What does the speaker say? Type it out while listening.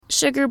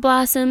sugar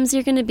blossoms,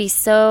 you're going to be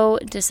so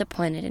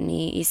disappointed in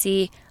me. You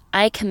see,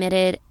 I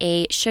committed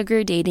a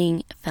sugar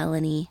dating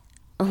felony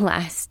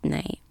last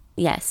night.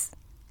 Yes,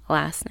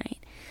 last night.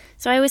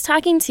 So I was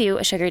talking to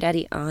a sugar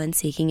daddy on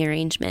Seeking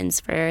Arrangements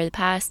for the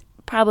past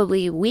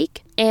probably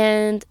week,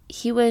 and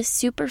he was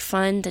super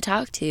fun to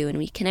talk to, and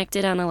we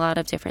connected on a lot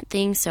of different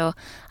things, so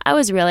I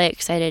was really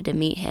excited to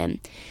meet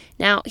him.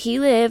 Now, he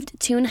lived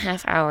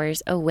 2.5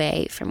 hours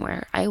away from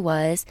where I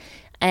was,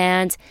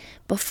 and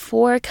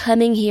before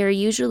coming here,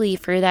 usually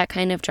for that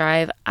kind of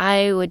drive,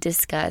 I would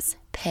discuss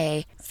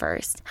pay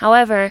first.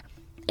 However,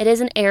 it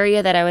is an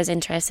area that I was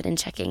interested in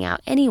checking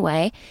out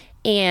anyway,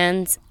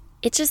 and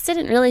it just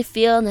didn't really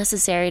feel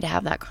necessary to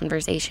have that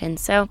conversation.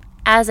 So,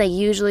 as I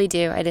usually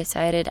do, I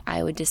decided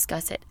I would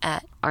discuss it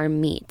at our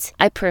meet.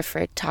 I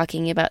prefer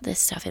talking about this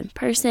stuff in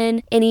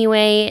person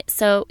anyway,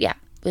 so yeah,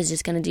 was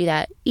just going to do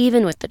that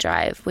even with the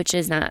drive, which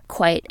is not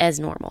quite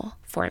as normal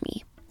for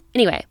me.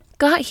 Anyway,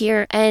 got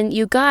here, and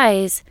you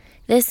guys,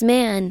 this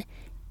man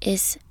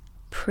is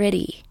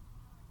pretty.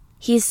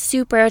 He's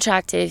super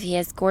attractive. He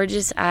has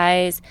gorgeous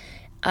eyes.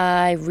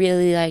 I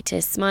really liked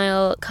his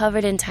smile,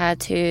 covered in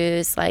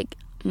tattoos, like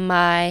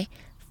my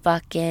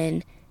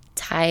fucking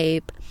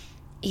type.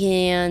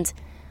 And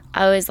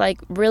I was like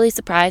really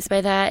surprised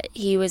by that.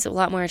 He was a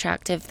lot more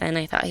attractive than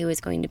I thought he was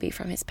going to be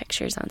from his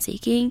pictures on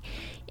Seeking.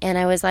 And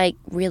I was like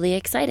really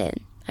excited.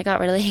 I got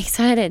really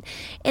excited.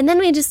 And then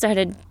we just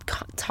started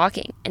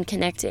talking and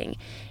connecting.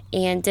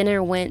 And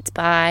dinner went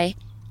by.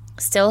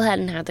 Still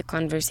hadn't had the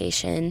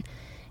conversation.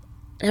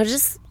 And I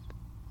just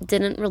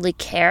didn't really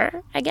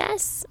care, I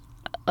guess.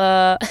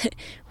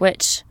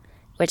 Which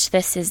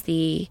this is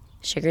the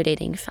sugar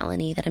dating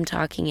felony that I'm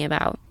talking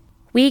about.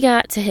 We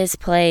got to his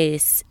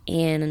place,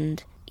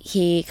 and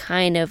he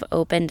kind of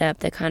opened up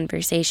the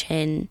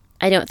conversation,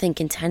 I don't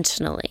think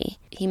intentionally.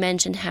 He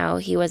mentioned how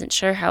he wasn't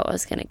sure how it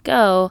was going to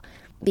go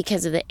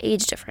because of the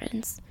age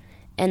difference.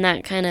 And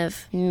that kind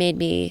of made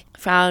me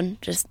frown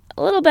just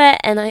a little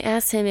bit. And I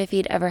asked him if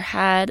he'd ever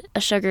had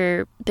a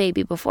sugar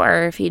baby before,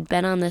 or if he'd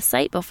been on this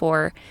site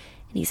before.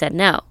 And he said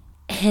no.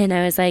 And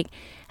I was like,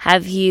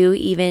 have you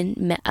even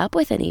met up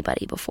with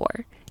anybody before?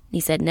 And he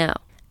said no.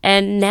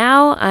 And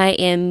now I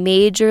am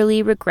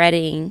majorly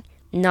regretting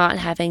not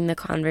having the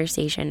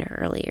conversation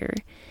earlier,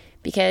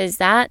 because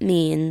that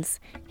means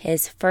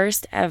his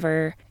first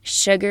ever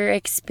sugar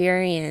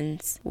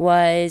experience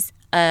was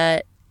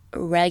a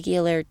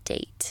regular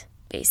date,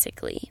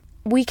 basically.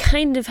 We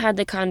kind of had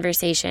the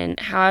conversation.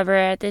 However,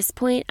 at this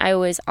point, I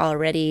was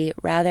already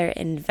rather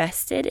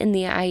invested in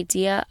the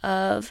idea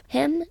of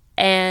him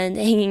and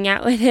hanging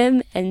out with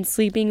him and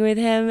sleeping with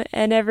him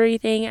and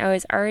everything. I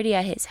was already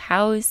at his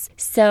house.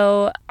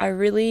 So I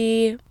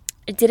really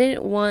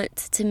didn't want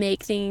to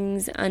make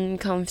things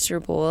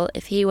uncomfortable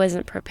if he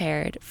wasn't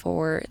prepared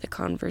for the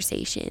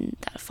conversation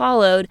that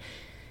followed.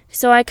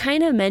 So I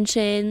kind of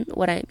mentioned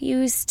what I'm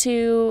used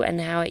to and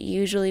how it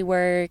usually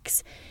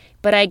works.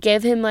 But I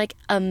give him like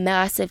a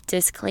massive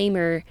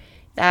disclaimer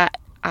that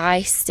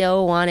I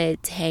still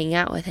wanted to hang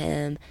out with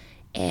him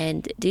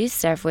and do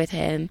stuff with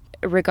him,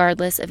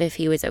 regardless of if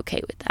he was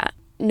okay with that.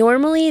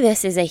 Normally,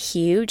 this is a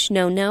huge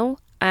no-no.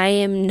 I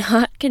am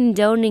not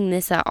condoning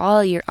this at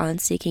all. You're on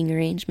Seeking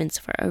Arrangements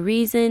for a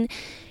reason.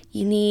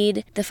 You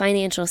need the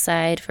financial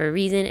side for a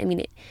reason. I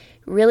mean, it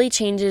really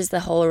changes the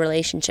whole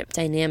relationship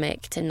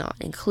dynamic to not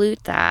include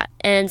that.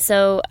 And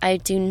so I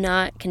do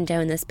not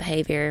condone this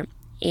behavior.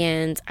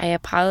 And I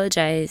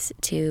apologize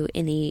to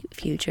any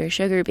future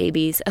sugar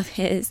babies of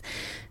his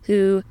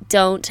who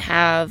don't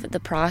have the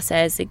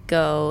process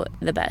go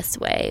the best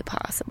way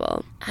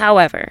possible.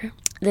 However,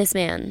 this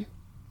man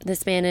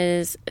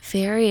is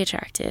very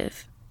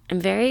attractive. I'm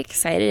very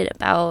excited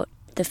about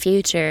the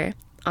future,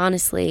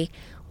 honestly.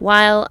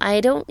 While I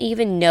don't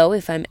even know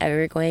if I'm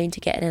ever going to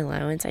get an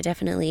allowance, I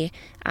definitely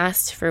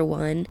asked for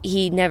one.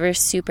 He never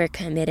super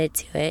committed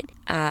to it.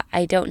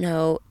 I don't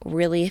know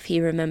really if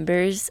he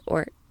remembers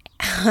or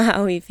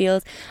how he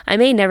feels. I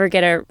may never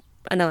get an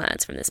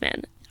allowance from this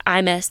man.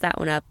 I messed that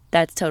one up.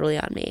 That's totally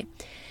on me.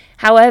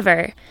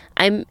 However,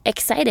 I'm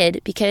excited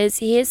because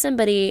he is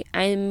somebody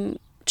I'm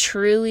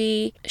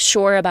truly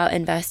sure about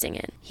investing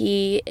in.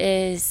 He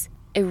is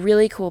a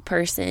really cool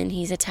person.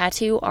 He's a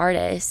tattoo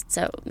artist,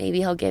 so maybe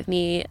he'll give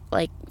me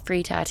like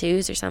free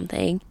tattoos or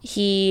something.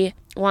 He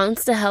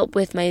wants to help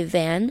with my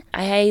van.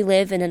 I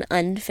live in an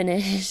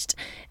unfinished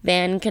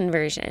van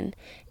conversion,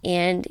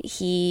 and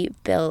he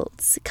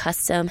builds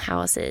custom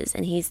houses,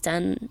 and he's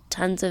done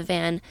tons of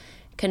van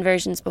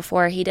conversions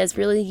before. He does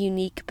really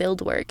unique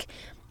build work,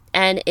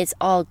 and it's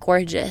all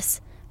gorgeous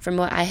from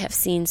what I have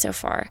seen so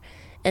far.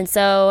 And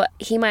so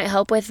he might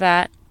help with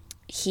that.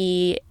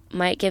 He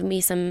might give me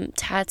some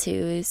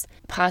tattoos,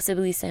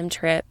 possibly some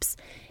trips.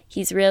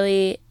 He's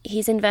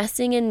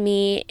investing in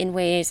me in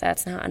ways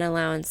that's not an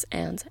allowance,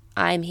 and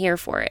I'm here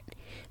for it.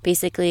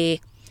 Basically,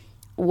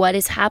 what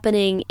is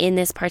happening in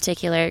this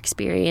particular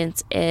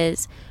experience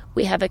is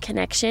we have a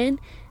connection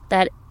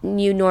that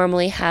you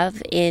normally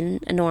have in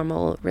a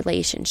normal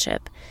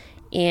relationship.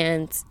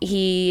 and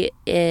he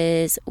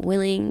is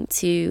willing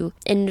to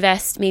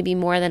invest maybe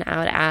more than I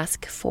would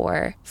ask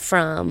for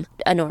from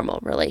a normal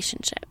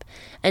relationship.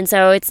 And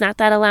so it's not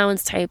that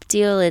allowance type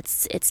deal,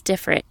 it's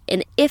different.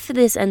 And if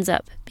this ends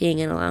up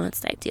being an allowance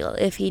type deal,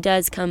 if he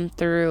does come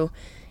through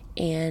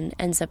and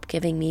ends up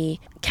giving me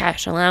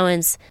cash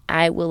allowance,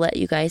 I will let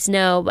you guys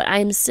know. But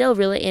I'm still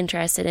really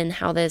interested in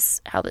how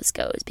this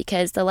goes,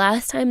 because the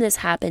last time this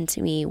happened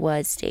to me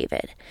was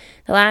David.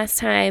 The last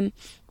time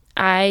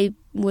I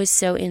was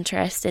so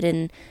interested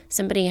in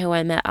somebody who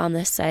I met on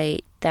the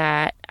site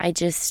that I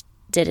just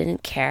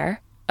didn't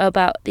care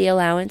about the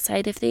allowance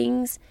side of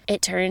things.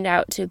 It turned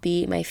out to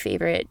be my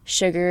favorite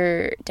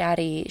sugar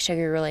daddy,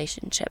 sugar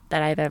relationship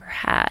that I've ever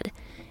had.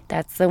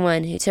 That's the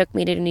one who took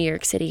me to New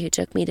York City, who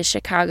took me to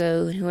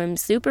Chicago, who I'm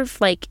super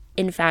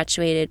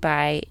infatuated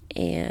by,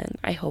 and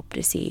I hope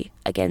to see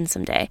again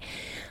someday.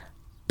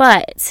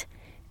 But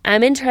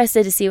I'm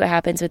interested to see what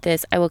happens with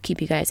this. I will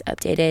keep you guys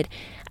updated.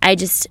 I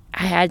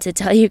had to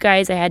tell you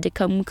guys, I had to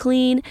come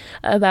clean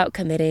about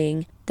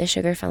committing the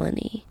sugar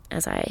felony,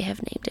 as I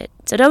have named it.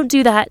 So don't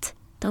do that.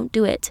 Don't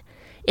do it.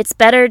 It's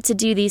better to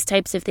do these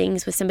types of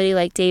things with somebody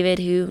like David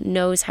who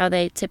knows how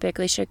they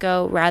typically should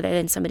go, rather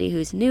than somebody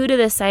who's new to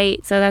the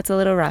site. So that's a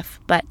little rough,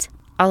 but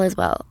all is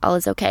well. All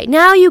is okay.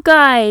 Now, you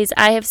guys,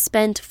 I have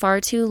spent far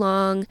too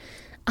long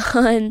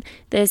on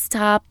this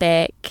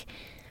topic,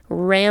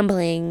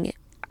 rambling.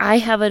 I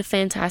have a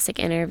fantastic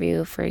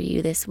interview for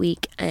you this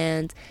week,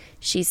 and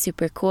she's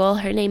super cool.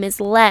 Her name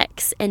is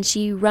Lex, and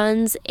she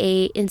runs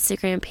a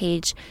Instagram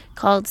page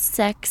called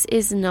Sex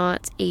Is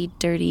Not a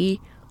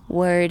Dirty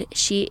Word.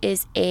 She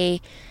is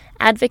a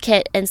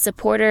advocate and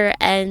supporter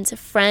and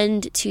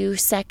friend to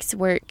sex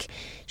work.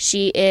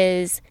 She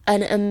is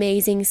an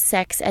amazing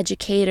sex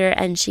educator,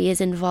 and she is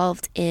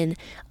involved in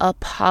a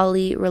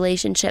poly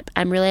relationship.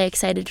 I'm really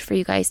excited for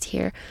you guys to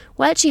hear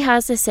what she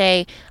has to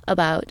say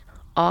about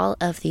all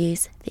of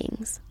these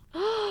things.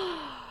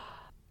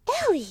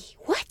 Ellie,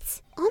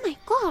 what? Oh my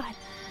god,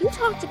 you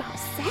talked about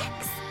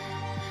sex?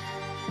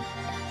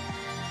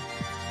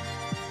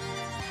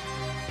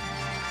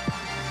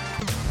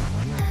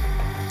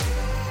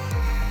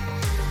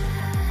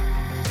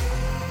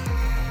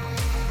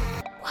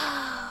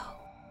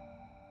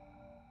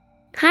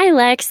 Hi,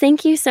 Lex.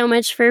 Thank you so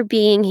much for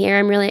being here.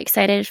 I'm really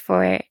excited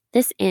for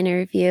this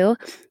interview.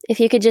 If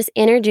you could just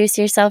introduce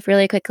yourself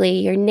really quickly,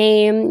 your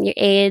name, your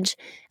age,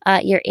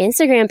 your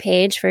Instagram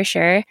page for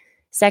sure,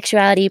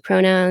 sexuality,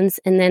 pronouns,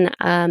 and then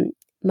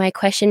my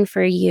question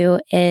for you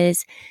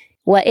is,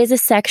 what is a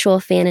sexual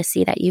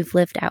fantasy that you've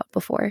lived out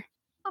before?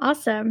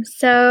 Awesome.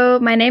 So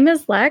my name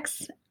is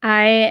Lex.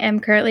 I am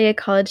currently a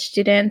college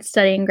student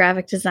studying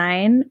graphic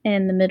design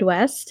in the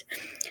Midwest.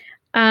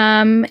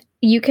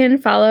 You can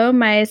follow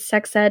my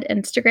sex ed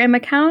Instagram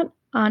account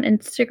on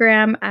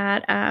Instagram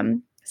at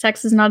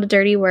Sex Is Not a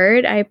Dirty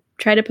Word. I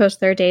try to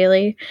post there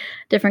daily,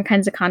 different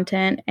kinds of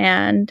content,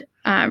 and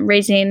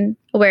raising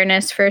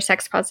awareness for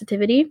sex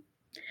positivity.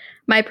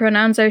 My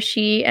pronouns are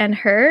she and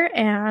her,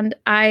 and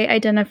I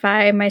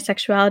identify my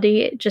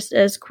sexuality just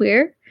as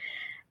queer.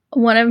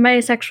 One of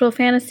my sexual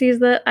fantasies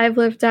that I've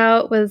lived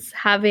out was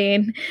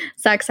having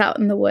sex out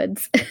in the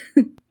woods.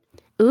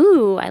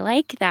 Ooh, I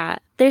like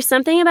that. There's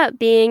something about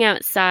being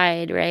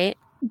outside, right?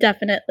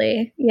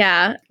 Definitely.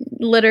 Yeah.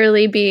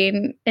 Literally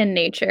being in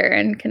nature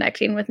and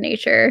connecting with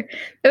nature.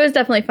 It was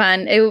definitely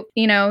fun.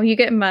 You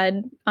get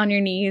mud on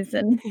your knees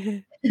and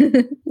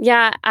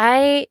Yeah,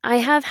 I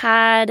have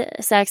had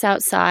sex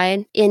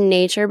outside in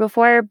nature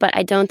before, but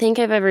I don't think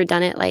I've ever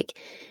done it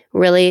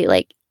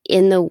really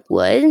in the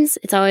woods.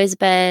 It's always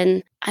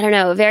been, I don't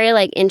know, very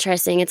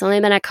interesting. It's only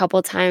been a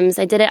couple times.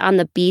 I did it on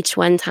the beach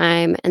one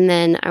time, and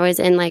then I was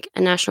in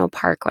a national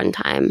park one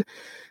time.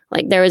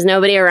 There was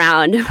nobody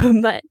around,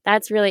 but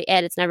that's really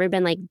it. It's never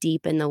been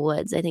deep in the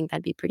woods. I think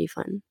that'd be pretty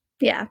fun.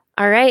 Yeah.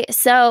 All right.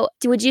 So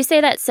would you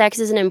say that sex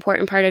is an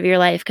important part of your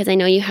life? Because I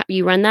know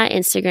you run that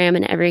Instagram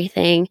and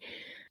everything.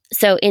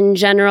 So in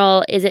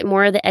general, is it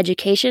more the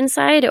education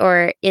side,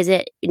 or is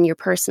it in your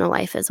personal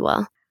life as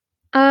well?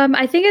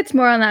 I think it's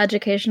more on the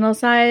educational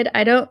side.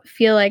 I don't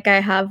feel like I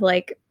have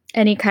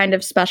any kind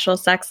of special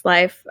sex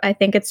life. I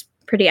think it's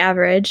pretty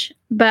average,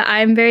 but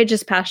I'm very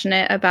just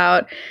passionate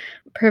about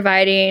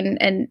providing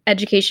an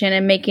education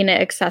and making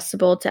it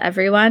accessible to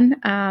everyone,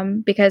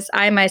 because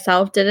I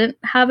myself didn't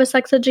have a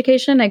sex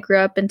education. I grew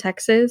up in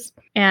Texas,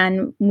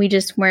 and we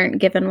just weren't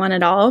given one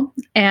at all.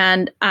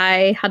 And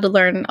I had to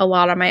learn a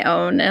lot on my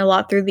own, and a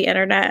lot through the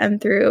internet and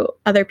through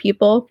other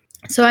people.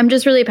 So I'm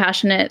just really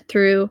passionate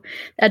through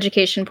the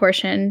education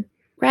portion.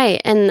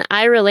 Right. And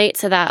I relate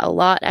to that a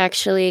lot,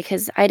 actually,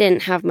 because I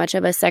didn't have much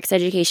of a sex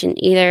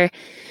education either.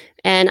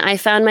 And I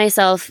found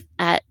myself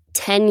at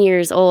 10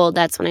 years old,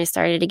 that's when I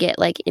started to get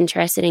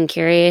interested and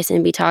curious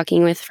and be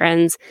talking with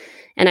friends.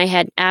 And I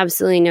had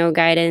absolutely no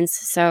guidance.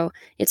 So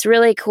it's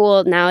really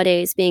cool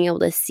nowadays being able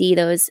to see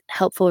those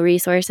helpful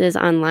resources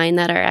online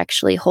that are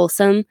actually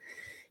wholesome.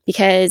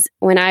 Because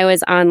when I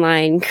was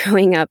online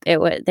growing up,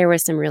 there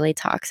was some really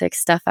toxic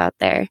stuff out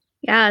there.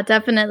 Yeah,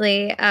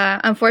 definitely.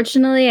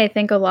 Unfortunately, I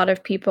think a lot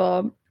of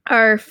people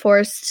are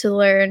forced to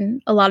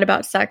learn a lot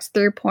about sex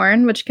through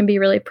porn, which can be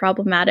really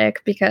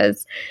problematic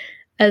because,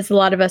 as a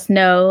lot of us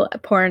know,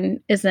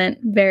 porn isn't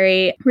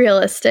very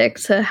realistic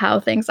to how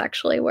things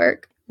actually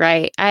work.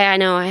 Right. I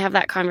know. I have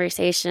that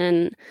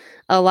conversation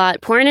a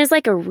lot. Porn is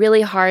like a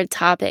really hard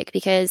topic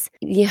because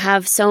you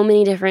have so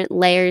many different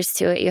layers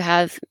to it. You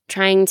have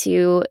trying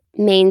to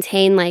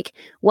maintain like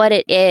what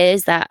it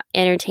is, that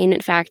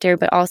entertainment factor,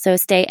 but also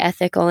stay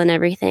ethical and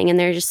everything. And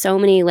there's just so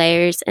many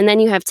layers. And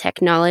then you have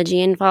technology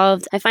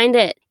involved. I find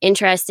it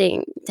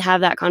interesting to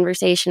have that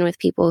conversation with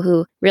people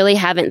who really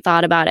haven't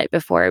thought about it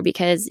before,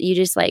 because you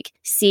just like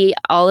see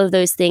all of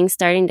those things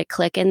starting to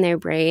click in their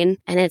brain.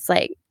 And it's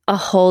like a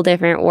whole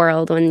different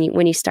world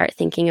when you start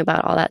thinking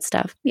about all that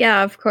stuff.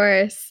 Yeah, of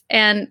course.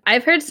 And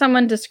I've heard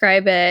someone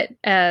describe it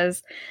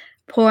as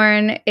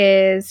porn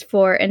is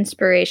for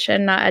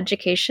inspiration, not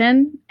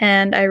education.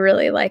 And I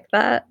really like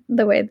that,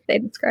 the way that they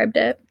described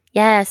it.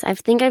 Yes, I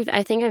think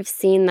I've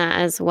seen that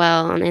as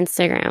well on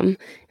Instagram.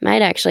 It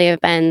might actually have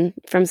been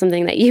from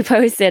something that you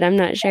posted. I'm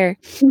not sure.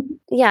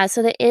 Yeah,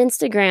 so the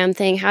Instagram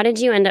thing, how did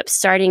you end up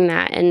starting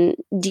that? And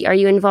are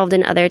you involved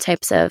in other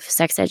types of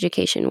sex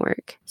education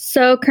work?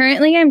 So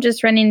currently I'm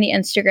just running the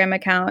Instagram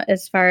account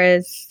as far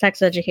as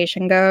sex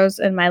education goes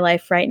in my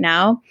life right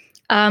now.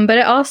 But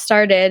it all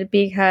started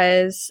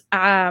because,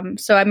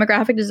 so I'm a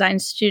graphic design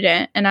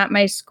student, and at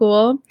my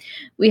school,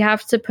 we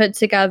have to put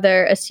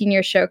together a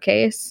senior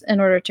showcase in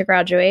order to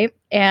graduate.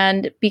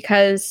 And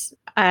because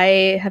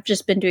I have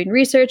just been doing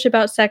research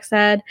about sex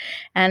ed,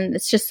 and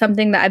it's just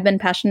something that I've been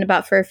passionate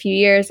about for a few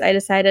years, I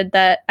decided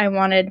that I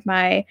wanted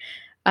my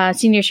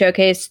senior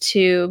showcase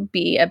to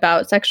be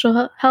about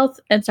sexual health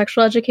and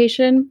sexual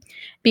education.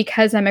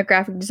 Because I'm a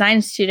graphic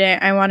design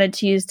student, I wanted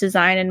to use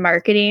design and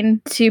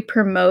marketing to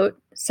promote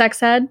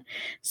sex ed.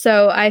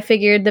 So I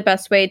figured the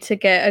best way to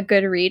get a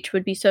good reach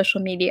would be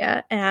social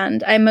media.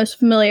 And I'm most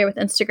familiar with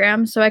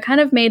Instagram. So I kind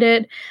of made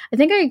it, I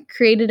think I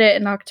created it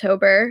in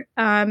October.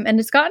 And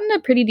it's gotten a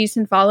pretty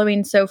decent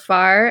following so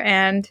far.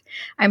 And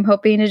I'm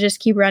hoping to just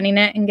keep running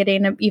it and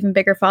getting an even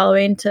bigger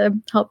following to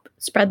help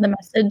spread the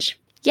message.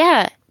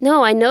 Yeah,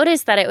 no, I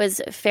noticed that it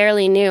was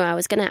fairly new. I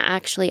was going to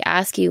actually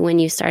ask you when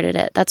you started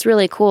it. That's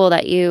really cool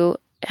that you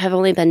have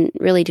only been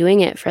really doing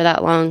it for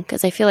that long,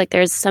 because I feel like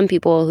there's some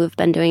people who've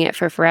been doing it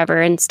for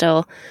forever and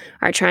still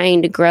are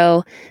trying to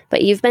grow.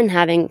 But you've been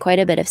having quite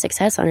a bit of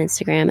success on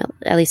Instagram,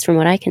 at least from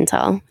what I can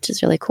tell, which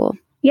is really cool.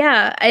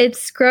 Yeah,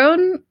 it's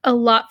grown a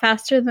lot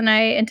faster than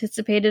I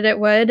anticipated it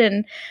would.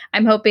 And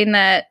I'm hoping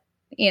that,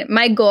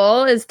 my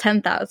goal is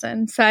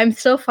 10,000. So I'm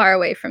still far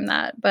away from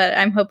that, but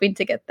I'm hoping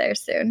to get there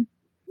soon.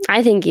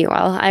 I think you will.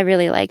 I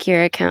really like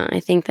your account.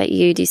 I think that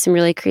you do some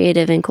really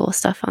creative and cool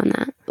stuff on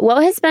that.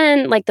 What has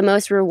been like the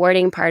most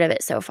rewarding part of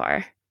it so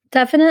far?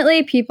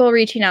 Definitely people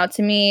reaching out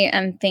to me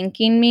and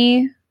thanking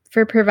me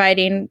for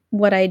providing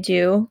what I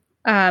do,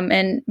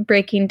 and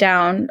breaking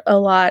down a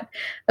lot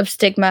of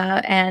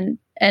stigma and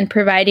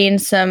providing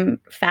some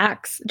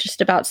facts just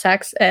about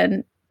sex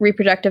and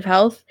reproductive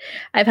health.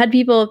 I've had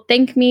people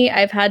thank me.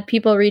 I've had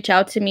people reach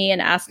out to me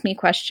and ask me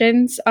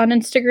questions on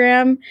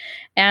Instagram.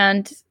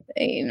 And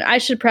I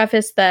should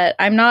preface that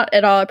I'm not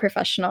at all a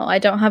professional. I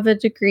don't have a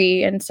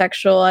degree in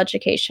sexual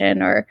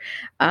education or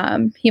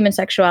human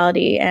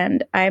sexuality,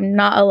 and I'm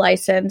not a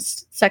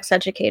licensed sex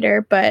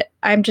educator, but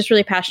I'm just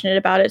really passionate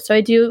about it. So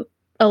I do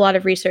a lot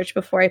of research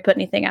before I put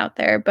anything out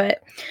there,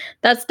 but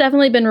that's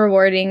definitely been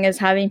rewarding, is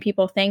having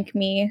people thank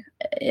me.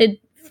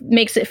 It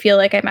makes it feel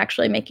like I'm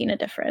actually making a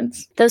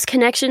difference. Those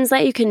connections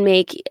that you can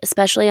make,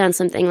 especially on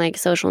something like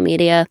social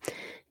media,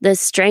 the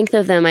strength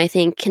of them, I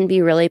think, can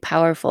be really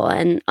powerful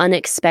and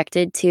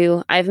unexpected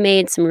too. I've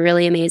made some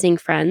really amazing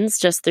friends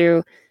just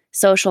through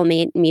social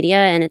media,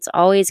 and it's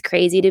always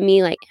crazy to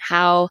me like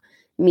how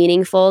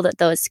meaningful that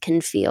those can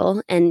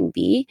feel and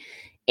be,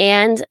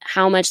 and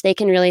how much they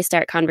can really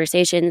start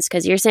conversations,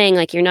 because you're saying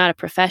like you're not a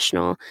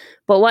professional,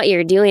 but what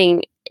you're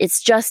doing,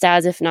 it's just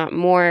as, if not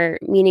more,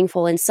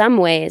 meaningful in some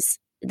ways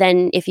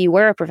than if you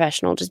were a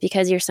professional, just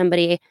because you're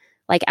somebody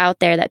like out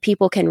there that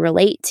people can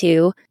relate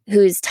to,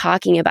 who's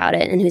talking about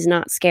it and who's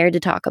not scared to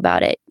talk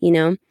about it,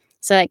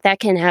 So like that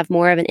can have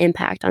more of an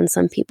impact on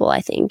some people,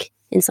 I think,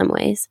 in some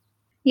ways.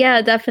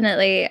 Yeah,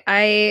 definitely.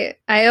 I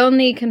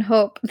only can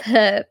hope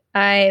that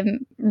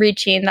I'm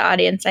reaching the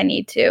audience I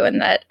need to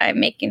and that I'm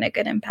making a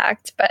good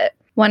impact, but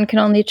one can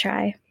only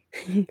try.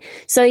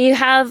 So you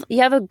have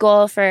a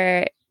goal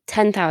for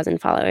 10,000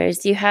 followers.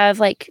 Do you have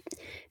like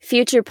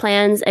future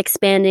plans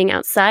expanding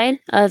outside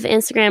of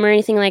Instagram or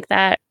anything like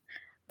that?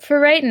 For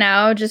right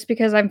now, just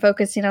because I'm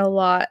focusing a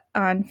lot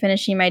on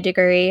finishing my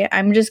degree,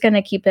 I'm just going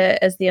to keep it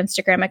as the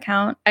Instagram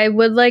account. I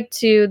would like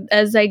to,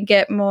 as I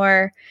get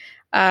more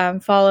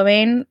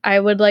following,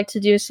 I would like to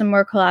do some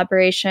more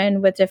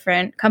collaboration with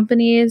different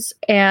companies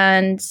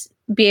and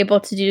be able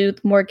to do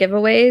more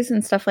giveaways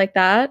and stuff like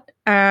that.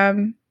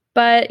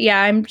 But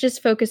yeah, I'm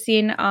just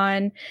focusing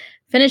on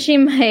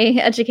finishing my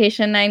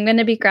education. I'm going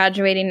to be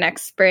graduating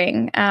next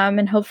spring,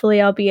 and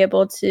hopefully I'll be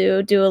able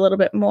to do a little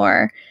bit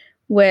more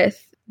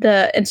with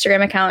the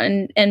Instagram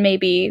account and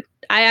maybe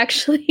I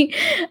actually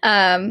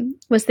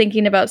was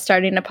thinking about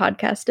starting a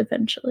podcast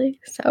eventually.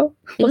 So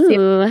we'll see.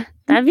 Ooh,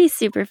 that'd be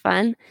super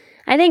fun.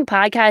 I think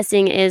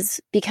podcasting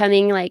is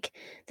becoming like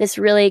this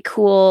really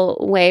cool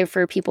way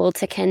for people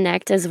to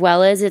connect, as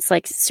well as it's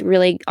like this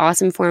really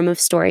awesome form of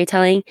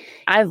storytelling.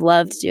 I've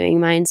loved doing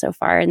mine so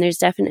far, and there's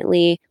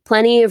definitely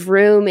plenty of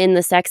room in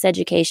the sex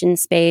education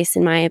space,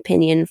 in my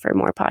opinion, for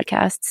more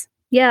podcasts.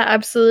 Yeah,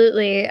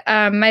 absolutely.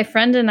 My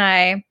friend and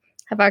I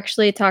have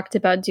actually talked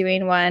about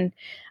doing one,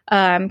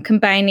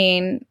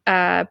 combining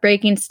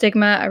breaking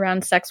stigma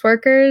around sex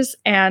workers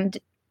and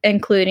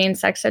including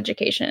sex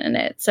education in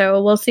it.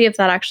 So we'll see if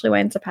that actually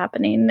winds up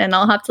happening, and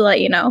I'll have to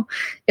let you know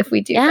if we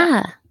do.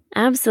 Yeah,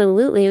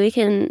 absolutely. We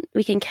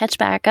can catch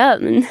back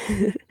up, and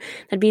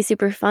that'd be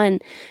super fun.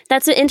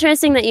 That's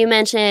interesting that you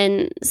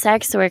mentioned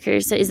sex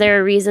workers. Is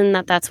there a reason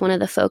that that's one of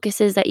the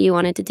focuses that you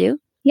wanted to do?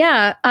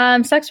 Yeah,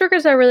 sex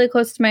workers are really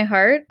close to my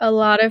heart. A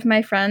lot of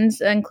my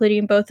friends,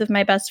 including both of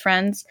my best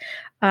friends,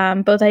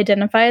 both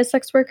identify as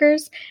sex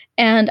workers,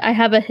 and I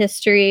have a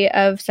history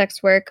of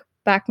sex work.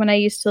 Back when I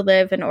used to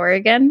live in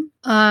Oregon,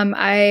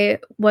 I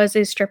was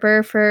a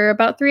stripper for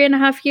about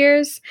 3.5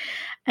 years,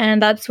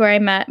 and that's where I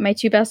met my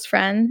two best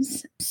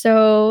friends.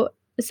 So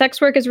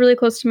sex work is really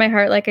close to my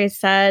heart, like I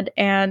said,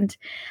 and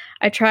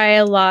I try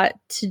a lot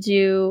to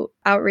do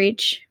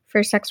outreach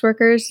for sex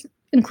workers,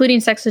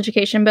 including sex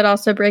education, but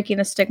also breaking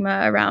the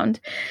stigma around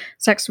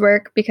sex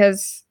work,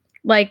 because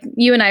like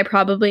you and I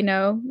probably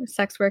know,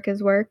 sex work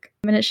is work,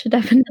 and it should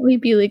definitely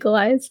be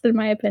legalized, in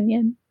my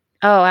opinion.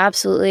 Oh,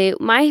 absolutely.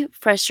 My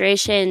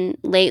frustration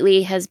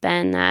lately has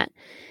been that,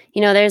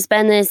 there's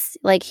been this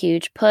like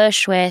huge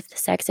push with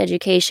sex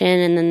education.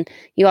 And then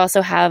you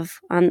also have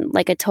on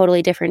like a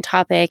totally different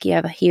topic, you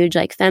have a huge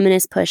like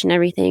feminist push and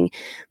everything.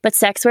 But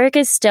sex work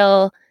is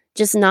still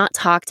just not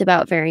talked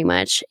about very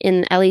much,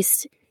 at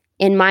least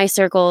in my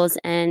circles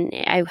and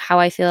how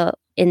I feel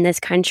in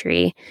this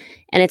country.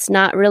 And it's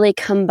not really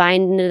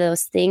combined into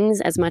those things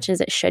as much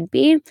as it should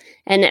be.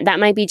 And that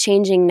might be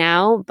changing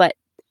now, but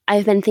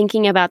I've been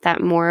thinking about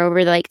that more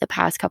over like the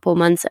past couple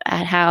months,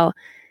 at how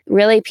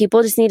really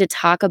people just need to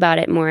talk about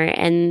it more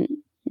and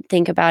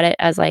think about it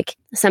as like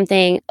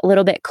something a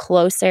little bit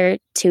closer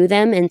to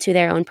them and to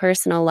their own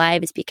personal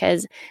lives,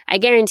 because I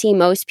guarantee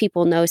most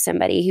people know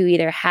somebody who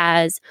either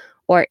has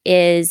or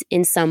is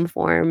in some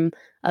form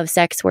of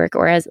sex work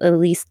or has at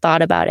least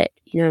thought about it.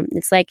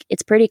 It's like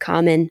it's pretty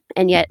common,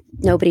 and yet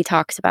nobody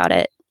talks about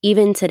it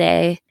even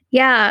today.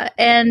 Yeah,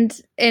 and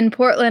in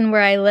Portland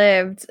where I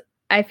lived,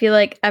 I feel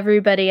like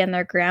everybody and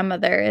their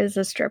grandmother is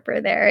a stripper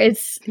there.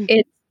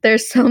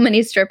 There's so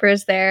many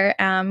strippers there,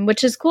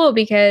 which is cool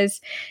because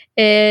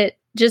it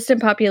just in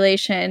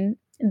population,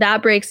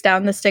 that breaks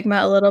down the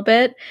stigma a little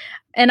bit.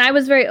 And I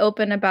was very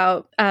open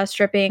about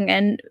stripping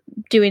and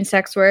doing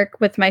sex work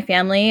with my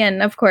family.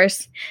 And of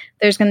course,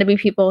 there's going to be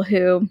people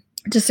who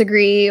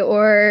disagree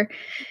or,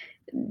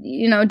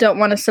 don't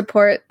want to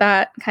support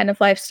that kind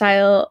of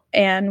lifestyle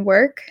and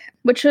work,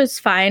 which was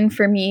fine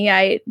for me.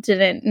 I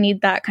didn't need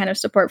that kind of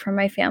support from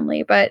my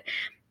family, but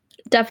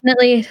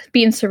definitely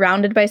being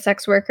surrounded by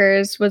sex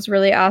workers was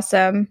really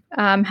awesome.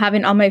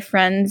 Having all my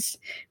friends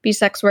be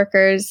sex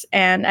workers,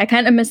 and I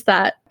kind of miss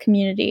that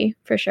community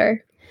for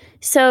sure.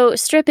 So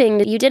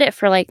stripping, you did it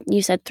for like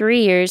you said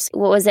 3 years.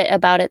 What was it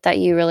about it that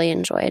you really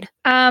enjoyed?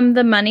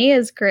 The money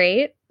is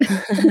great.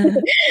 I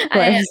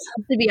have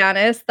to be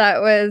honest, that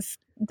was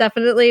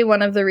definitely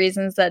one of the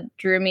reasons that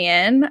drew me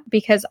in,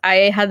 because I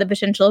had the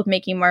potential of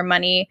making more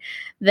money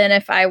than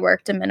if I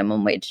worked a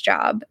minimum wage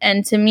job.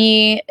 And to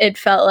me, it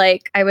felt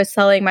like I was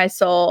selling my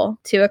soul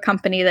to a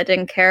company that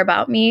didn't care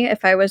about me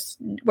if I was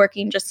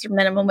working just a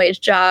minimum wage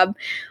job,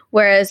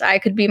 whereas I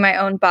could be my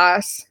own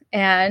boss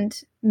and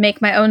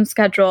make my own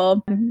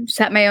schedule,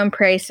 set my own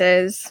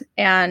prices,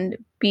 and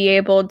be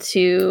able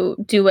to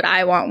do what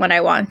I want when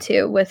I want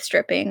to with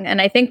stripping.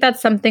 And I think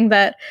that's something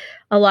that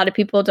a lot of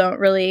people don't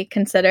really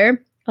consider.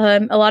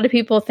 A lot of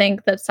people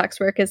think that sex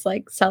work is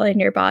like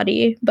selling your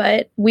body,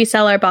 but we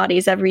sell our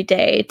bodies every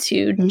day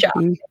to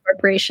jobs,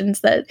 corporations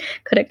that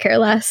couldn't care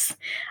less.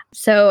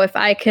 So if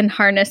I can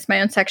harness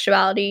my own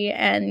sexuality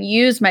and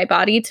use my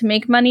body to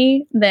make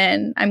money,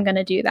 then I'm going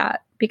to do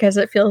that because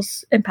it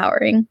feels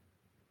empowering.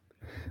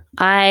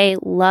 I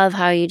love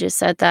how you just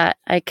said that.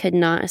 I could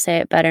not say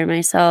it better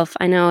myself.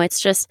 I know it's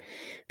just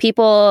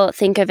people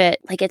think of it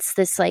like it's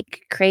this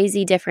like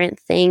crazy different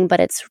thing,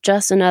 but it's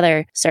just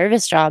another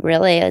service job,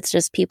 really. It's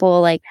just people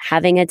like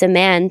having a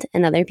demand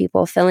and other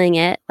people filling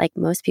it like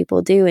most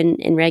people do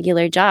in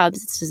regular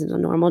jobs. It's just a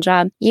normal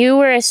job. You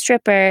were a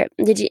stripper,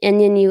 and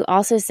then you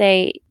also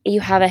say you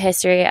have a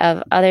history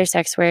of other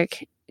sex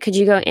work. Could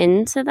you go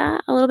into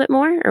that a little bit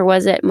more, or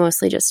was it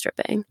mostly just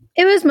stripping?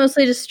 It was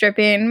mostly just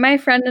stripping. My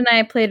friend and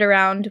I played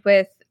around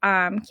with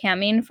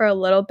camming for a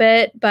little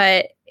bit,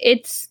 but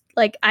it's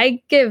like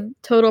I give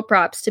total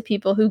props to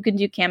people who can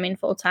do camming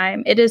full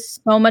time. It is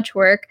so much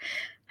work.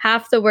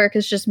 Half the work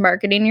is just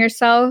marketing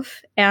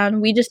yourself,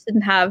 and we just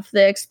didn't have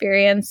the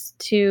experience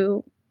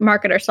to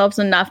market ourselves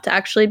enough to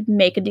actually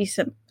make a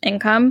decent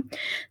income.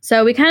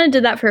 So we kind of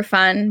did that for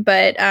fun.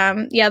 But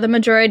the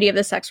majority of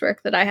the sex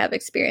work that I have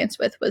experience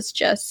with was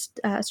just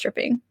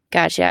stripping.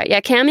 Gotcha.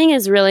 Yeah, camming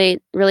is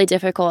really, really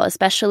difficult,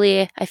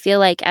 especially I feel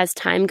like as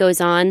time goes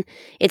on,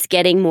 it's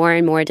getting more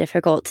and more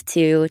difficult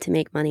to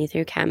make money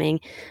through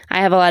camming.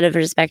 I have a lot of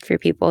respect for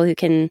people who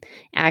can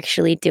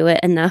actually do it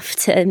enough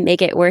to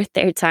make it worth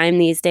their time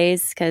these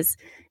days, because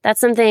that's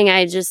something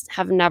I just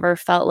have never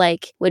felt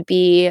like would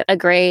be a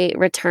great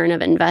return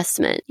of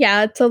investment.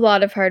 Yeah, it's a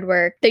lot of hard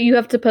work that you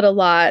have to put a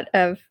lot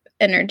of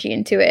energy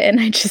into it, and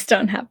I just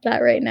don't have that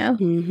right now.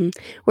 Mm-hmm.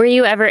 Were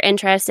you ever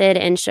interested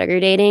in sugar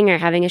dating or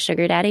having a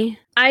sugar daddy?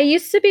 I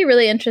used to be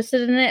really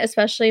interested in it,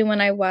 especially when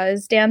I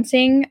was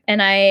dancing,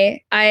 and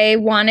I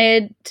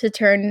wanted to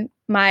turn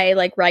my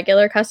like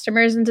regular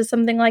customers into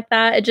something like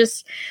that. It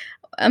just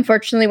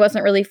unfortunately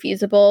wasn't really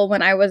feasible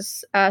when I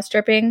was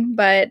stripping,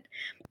 but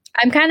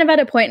I'm kind of at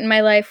a point in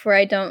my life where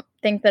I don't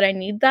think that I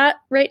need that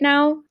right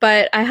now,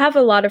 but I have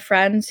a lot of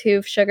friends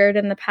who've sugared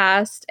in the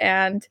past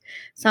and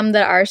some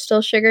that are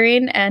still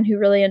sugaring and who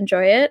really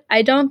enjoy it.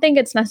 I don't think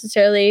it's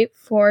necessarily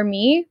for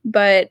me,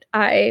 but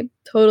I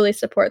totally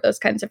support those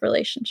kinds of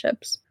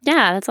relationships.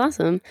 Yeah, that's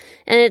awesome.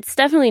 And it's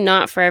definitely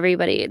not for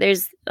everybody.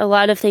 There's a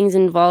lot of things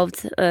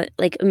involved,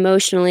 like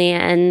emotionally,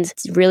 and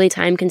it's really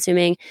time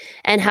consuming.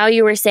 And how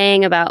you were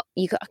saying about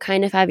you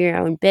kind of have your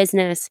own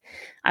business,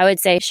 I would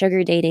say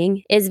sugar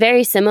dating is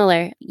very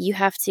similar. You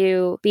have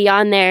to be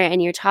on there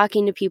and you're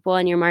talking to people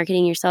and you're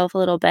marketing yourself a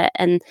little bit.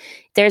 And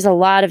there's a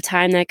lot of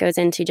time that goes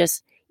into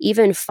just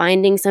even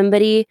finding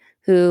somebody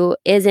who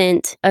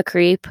isn't a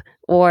creep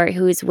or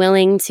who's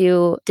willing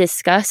to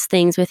discuss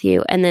things with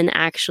you and then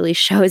actually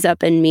shows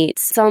up and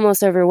meets. It's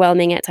almost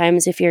overwhelming at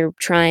times if you're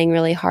trying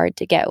really hard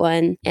to get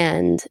one.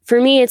 And for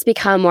me, it's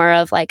become more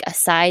of like a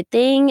side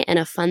thing and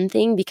a fun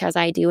thing because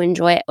I do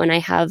enjoy it when I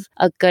have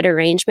a good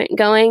arrangement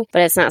going,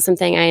 but it's not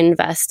something I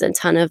invest a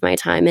ton of my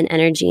time and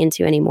energy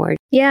into anymore.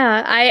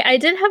 Yeah, I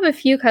did have a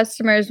few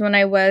customers when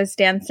I was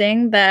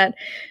dancing that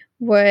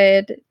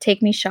would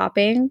take me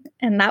shopping,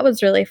 and that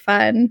was really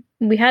fun.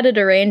 We had it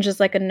arranged as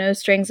like a no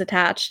strings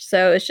attached.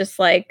 So it's just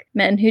like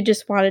men who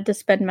just wanted to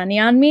spend money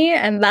on me.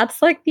 And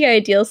that's like the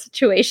ideal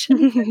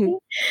situation for me.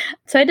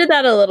 So I did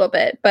that a little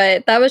bit,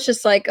 but that was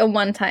just like a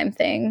one-time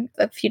thing,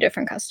 a few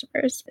different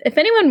customers. If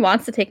anyone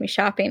wants to take me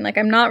shopping, like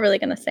I'm not really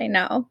going to say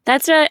no.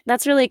 That's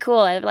really cool.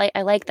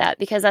 I like that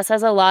because that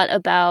says a lot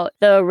about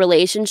the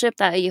relationship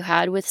that you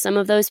had with some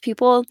of those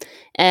people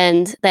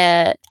and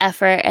the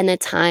effort and the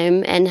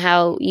time and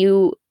how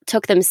you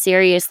took them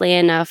seriously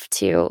enough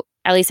to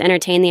at least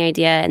entertain the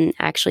idea and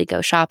actually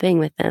go shopping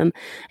with them.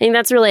 I think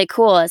that's really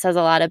cool. It says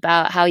a lot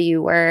about how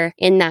you were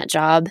in that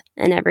job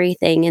and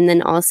everything. And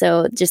then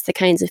also just the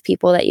kinds of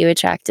people that you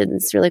attracted.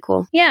 It's really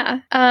cool.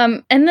 Yeah.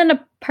 And then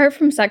apart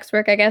from sex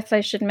work, I guess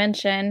I should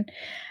mention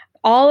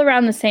all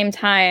around the same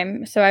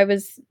time. So I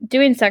was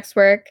doing sex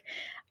work.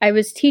 I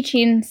was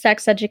teaching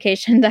sex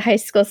education to high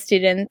school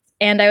students,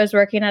 and I was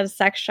working at a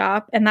sex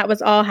shop, and that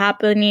was all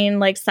happening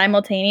like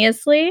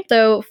simultaneously.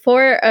 So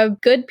for a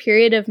good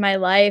period of my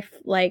life,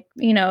 like,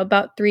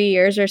 about 3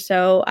 years or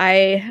so,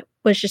 I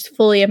was just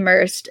fully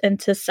immersed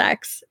into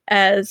sex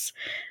as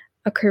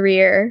a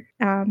career,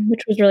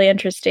 which was really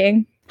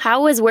interesting.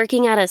 How was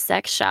working at a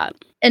sex shop?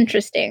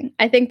 Interesting.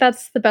 I think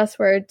that's the best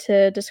word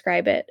to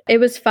describe it. It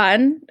was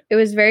fun. It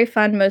was very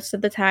fun most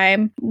of the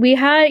time. We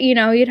had,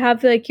 you'd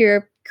have like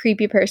your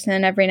creepy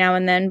person every now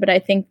and then, but I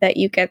think that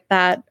you get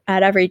that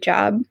at every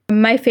job.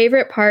 My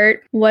favorite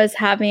part was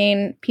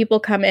having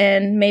people come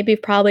in,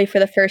 probably for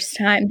the first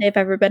time they've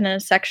ever been in a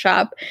sex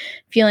shop,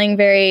 feeling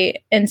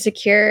very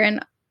insecure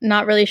and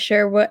not really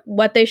sure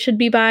what they should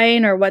be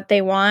buying or what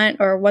they want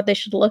or what they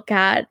should look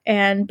at,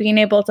 and being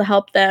able to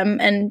help them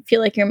and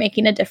feel like you're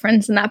making a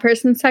difference in that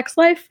person's sex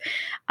life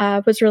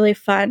was really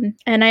fun.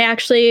 And I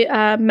actually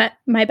met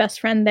my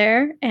best friend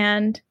there,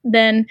 and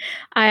then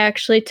I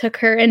actually took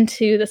her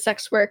into the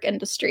sex work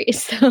industry.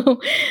 So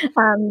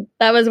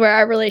that was where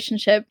our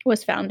relationship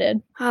was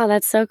founded. Oh,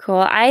 that's so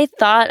cool. I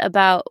thought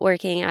about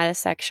working at a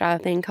sex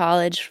shop in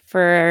college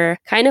for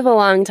kind of a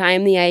long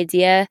time. The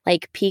idea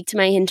piqued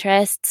my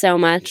interest so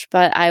much,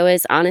 but I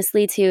was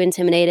honestly too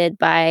intimidated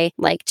by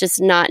just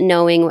not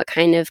knowing what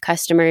kind of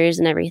customers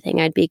and everything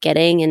I'd be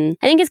getting. And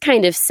I think it's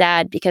kind of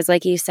sad because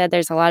like you said,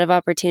 there's a lot of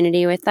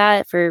opportunity with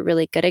that for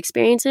really good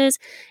experiences.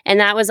 And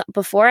that was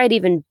before I'd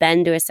even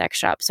been to a sex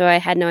shop. So I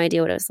had no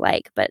idea what it was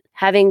like. But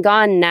having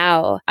gone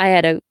now, I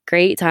had a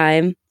great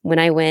time when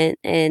I went,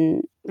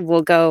 and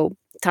we'll go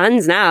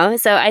tons now.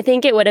 So I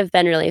think it would have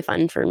been really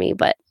fun for me,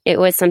 but it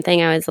was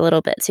something I was a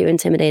little bit too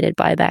intimidated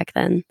by back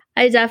then.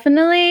 I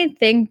definitely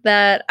think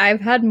that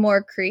I've had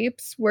more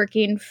creeps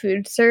working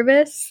food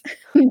service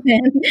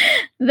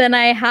than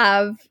I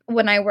have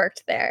when I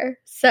worked there.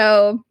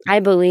 So I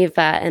believe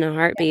that in a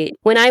heartbeat.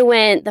 When I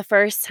went the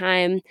first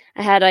time,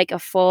 I had a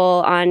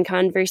full on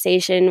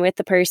conversation with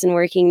the person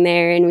working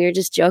there, and we were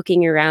just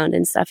joking around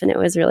and stuff, and it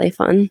was really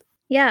fun.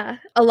 Yeah,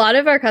 a lot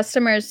of our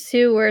customers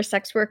too were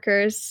sex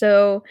workers.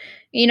 So,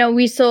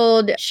 we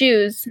sold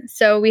shoes.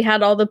 So we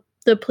had all the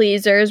the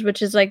Pleasers,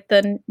 which is like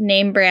the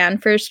name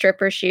brand for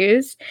stripper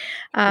shoes.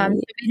 So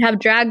we'd have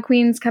drag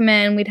queens come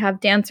in, we'd have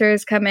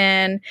dancers come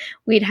in,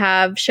 we'd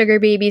have sugar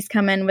babies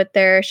come in with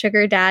their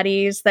sugar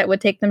daddies that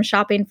would take them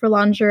shopping for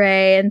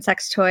lingerie and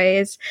sex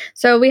toys.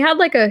 So we had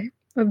like a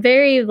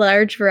very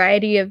large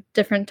variety of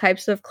different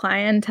types of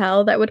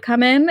clientele that would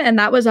come in. And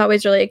that was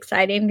always really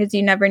exciting because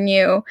you never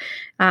knew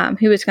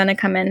who was going to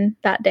come in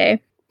that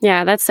day.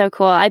 Yeah, that's so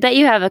cool. I bet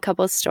you have a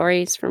couple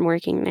stories from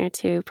working there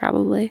too,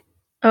 probably.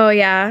 Oh,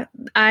 yeah.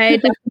 I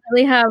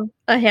definitely have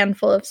a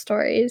handful of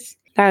stories.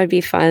 That would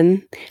be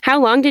fun. How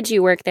long did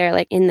you work there,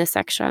 like in the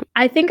sex shop?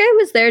 I think I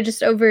was there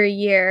just over a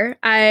year.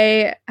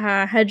 I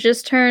had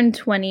just turned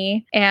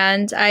 20,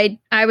 and I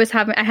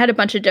had a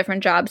bunch of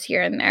different jobs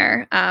here and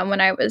there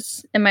when I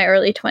was in my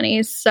early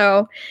 20s.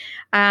 So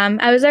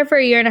I was there for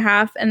a year and a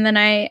half, and then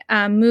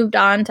I moved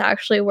on to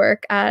actually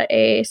work at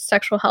a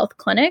sexual health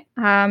clinic.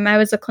 I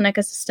was a clinic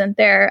assistant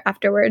there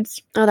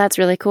afterwards. Oh, that's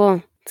really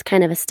cool. It's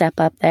kind of a step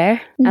up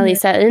there, at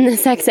least in the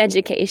sex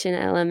education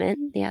element.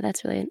 Yeah,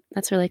 that's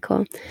really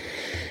cool.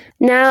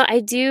 Now, I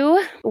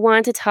do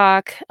want to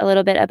talk a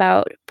little bit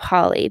about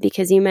poly,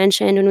 because you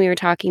mentioned when we were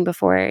talking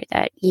before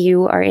that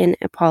you are in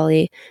a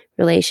poly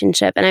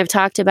relationship. And I've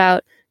talked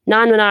about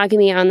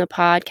non-monogamy on the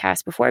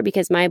podcast before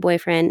because my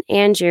boyfriend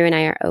Andrew and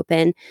I are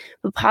open.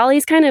 But poly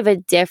is kind of a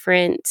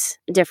different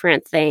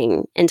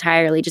thing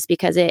entirely, just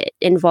because it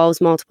involves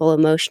multiple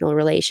emotional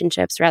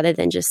relationships rather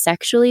than just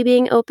sexually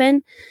being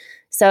open.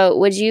 So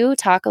would you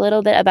talk a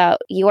little bit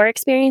about your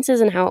experiences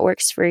and how it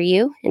works for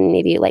you, and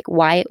maybe like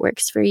why it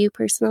works for you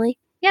personally?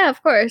 Yeah,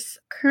 of course.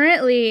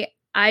 Currently,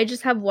 I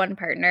just have one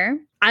partner.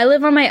 I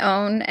live on my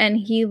own and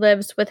he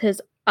lives with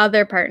his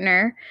other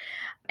partner.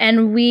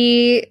 And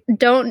we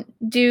don't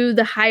do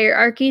the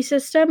hierarchy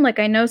system. Like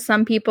I know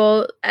some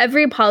people,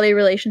 every poly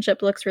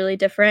relationship looks really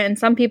different. And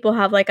some people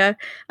have like a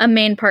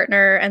main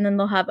partner and then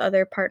they'll have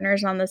other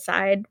partners on the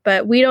side.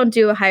 But we don't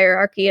do a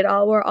hierarchy at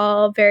all. We're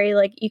all very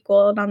like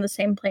equal and on the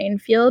same playing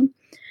field.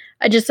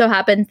 It just so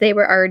happens they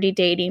were already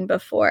dating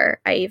before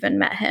I even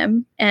met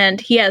him.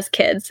 And he has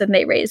kids and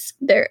they raise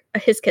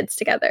his kids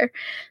together.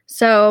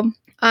 So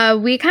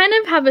we kind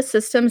of have a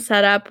system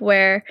set up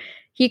where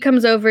he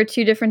comes over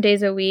 2 different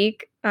days a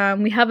week.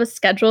 We have a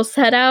schedule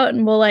set out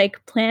and we'll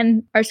like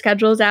plan our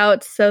schedules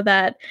out so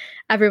that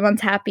everyone's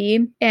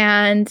happy.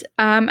 And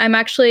I'm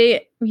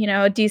actually,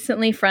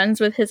 decently friends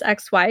with his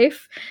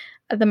ex-wife,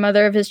 the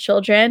mother of his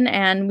children,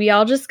 and we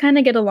all just kind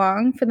of get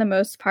along for the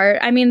most part.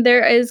 I mean,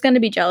 there is going to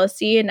be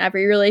jealousy in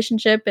every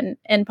relationship and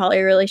in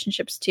poly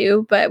relationships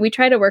too, but we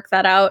try to work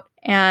that out.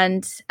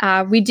 And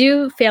we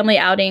do family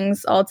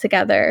outings all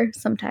together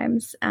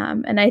sometimes.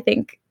 And I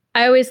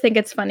always think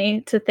it's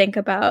funny to think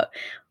about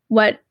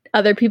what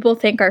other people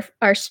think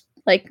our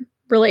like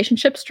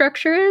relationship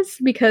structure is,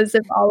 because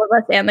if all of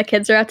us and the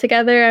kids are out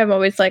together, I'm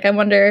always like, I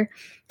wonder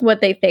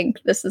what they think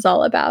this is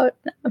all about.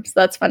 So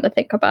that's fun to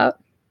think about.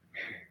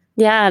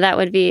 Yeah, that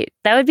would be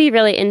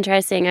really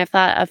interesting. I've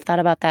thought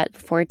about that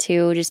before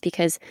too, just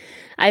because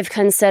I've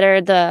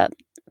considered the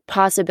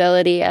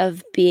possibility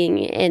of being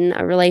in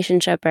a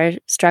relationship or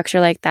structure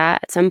like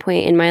that at some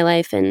point in my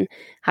life and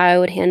how I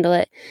would handle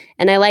it.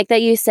 And I like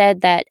that you said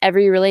that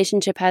every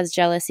relationship has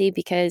jealousy,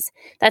 because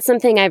that's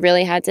something I've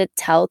really had to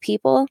tell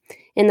people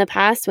in the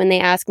past when they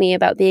ask me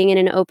about being in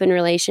an open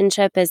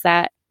relationship, is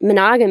that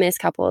monogamous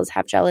couples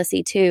have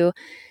jealousy too.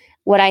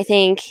 What I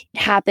think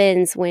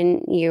happens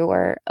when you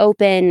are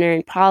open or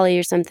in poly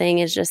or something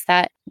is just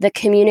that the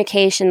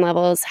communication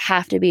levels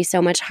have to be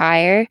so much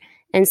higher.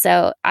 And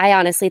so I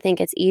honestly think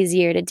it's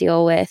easier to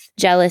deal with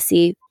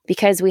jealousy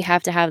because we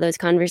have to have those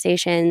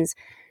conversations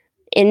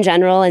in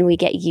general, and we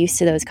get used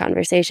to those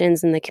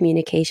conversations, and the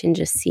communication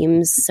just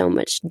seems so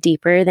much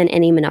deeper than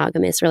any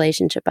monogamous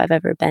relationship I've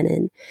ever been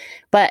in.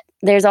 But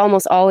there's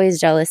almost always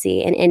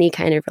jealousy in any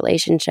kind of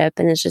relationship,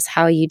 and it's just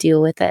how you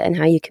deal with it and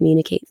how you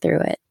communicate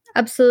through it.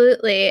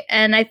 Absolutely.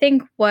 And I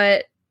think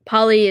what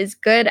poly is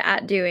good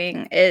at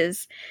doing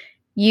is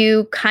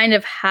you kind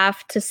of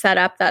have to set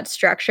up that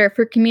structure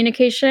for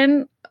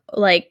communication,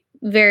 like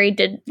very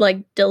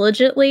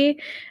diligently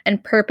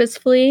and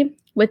purposefully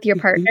with your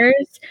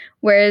partners.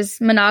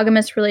 Whereas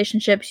monogamous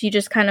relationships, you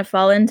just kind of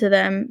fall into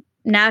them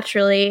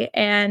naturally,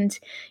 and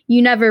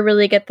you never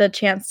really get the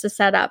chance to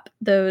set up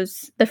the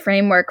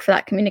framework for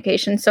that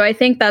communication. So I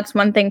think that's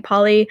one thing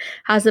poly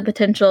has the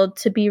potential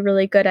to be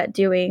really good at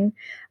doing,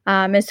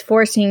 is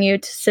forcing you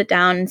to sit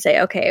down and say,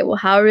 okay, well,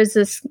 how are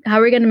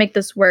we going to make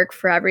this work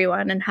for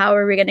everyone, and how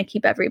are we going to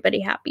keep everybody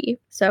happy?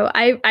 So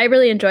I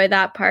really enjoy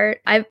that part.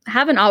 I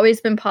haven't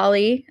always been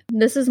poly.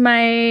 This is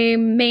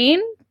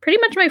pretty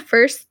much my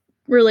first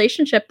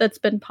relationship that's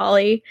been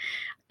poly.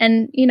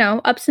 And,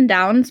 ups and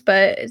downs,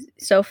 but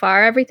so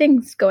far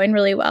everything's going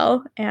really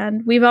well.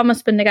 And we've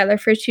almost been together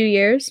for 2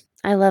 years.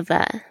 I love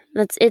that.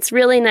 It's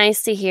really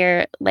nice to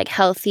hear like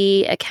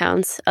healthy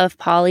accounts of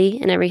poly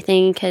and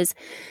everything, because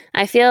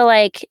I feel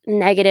like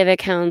negative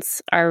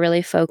accounts are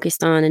really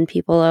focused on, and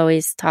people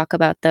always talk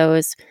about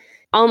those.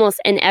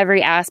 almost in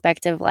every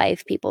aspect of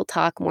life, people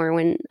talk more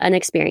when an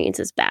experience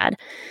is bad.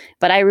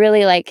 But I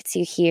really like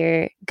to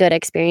hear good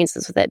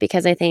experiences with it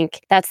because I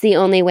think that's the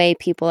only way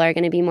people are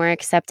going to be more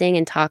accepting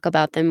and talk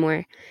about them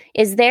more.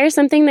 Is there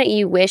something that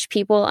you wish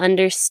people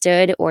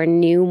understood or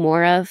knew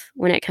more of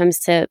when it comes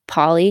to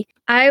poly?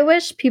 I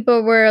wish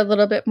people were a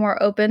little bit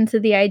more open to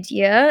the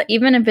idea,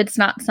 even if it's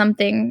not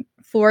something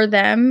for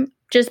them,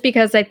 just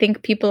because I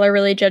think people are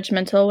really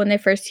judgmental when they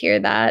first hear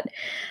that.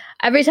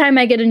 Every time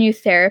I get a new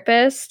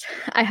therapist,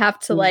 I have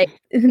to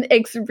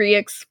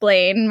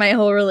re-explain my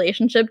whole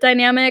relationship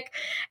dynamic.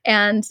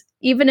 And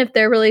even if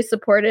they're really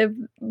supportive,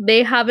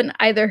 they haven't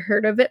either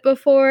heard of it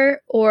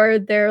before or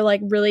they're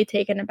like really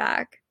taken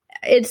aback.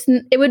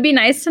 It would be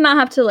nice to not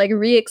have to like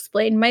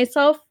re-explain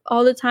myself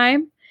all the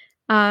time.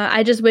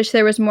 I just wish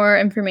there was more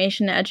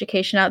information and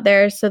education out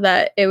there so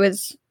that it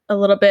was a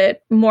little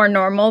bit more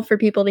normal for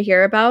people to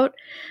hear about.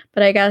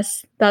 But I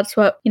guess that's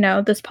what,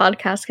 this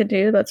podcast can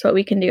do. That's what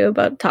we can do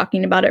about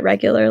talking about it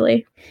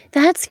regularly.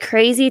 That's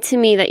crazy to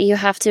me that you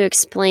have to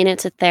explain it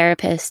to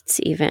therapists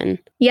even.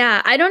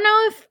 Yeah, I don't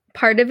know if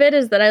part of it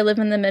is that I live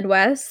in the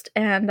Midwest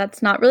and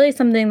that's not really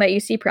something that you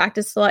see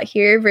practiced a lot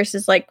here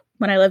versus like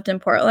when I lived in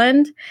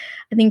Portland.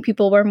 I think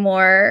people were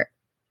more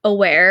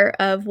aware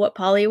of what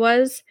poly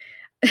was.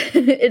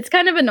 It's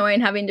kind of annoying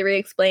having to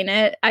re-explain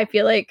it. I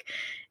feel like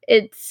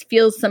it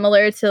feels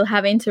similar to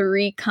having to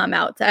re-come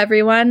out to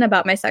everyone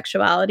about my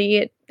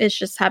sexuality. It's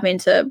just having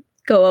to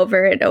go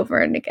over it over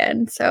and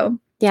again. So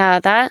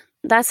yeah,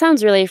 that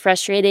sounds really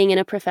frustrating in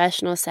a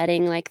professional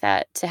setting like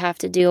that to have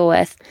to deal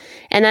with.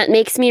 And that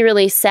makes me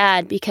really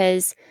sad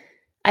because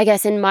I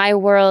guess in my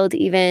world,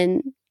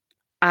 even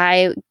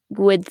I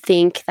would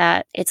think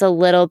that it's a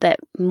little bit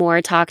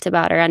more talked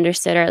about or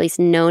understood or at least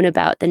known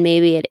about than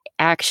maybe it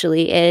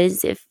actually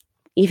is, if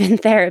even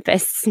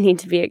therapists need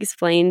to be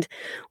explained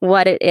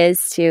what it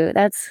is too.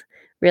 That's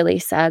really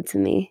sad to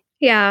me.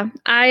 Yeah,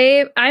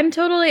 I'm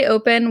totally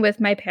open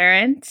with my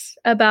parents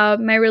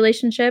about my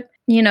relationship.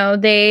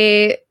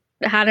 They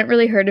hadn't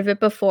really heard of it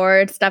before.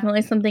 It's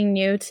definitely something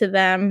new to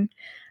them.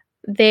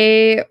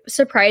 They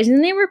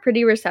surprisingly were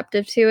pretty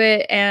receptive to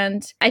it.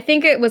 And I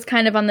think it was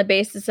kind of on the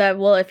basis of,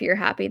 well, if you're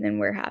happy, then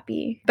we're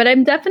happy. But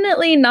I'm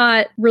definitely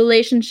not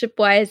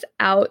relationship-wise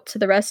out to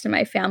the rest of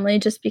my family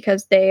just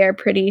because they are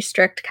pretty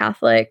strict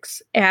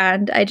Catholics.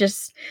 And I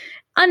just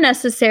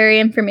unnecessary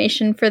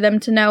information for them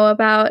to know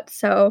about.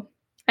 So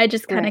I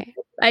just kind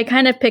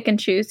of pick and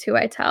choose who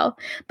I tell.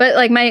 But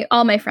like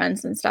all my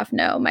friends and stuff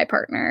know my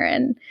partner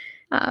and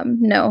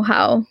know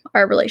how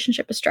our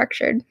relationship is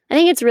structured. I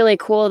think it's really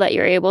cool that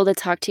you're able to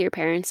talk to your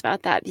parents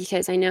about that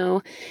because I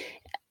know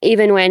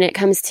even when it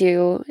comes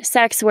to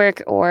sex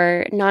work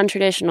or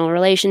non-traditional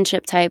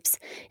relationship types,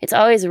 it's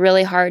always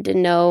really hard to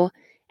know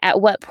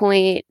at what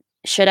point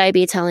should I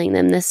be telling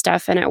them this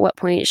stuff and at what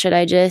point should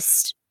I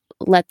just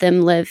let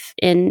them live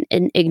in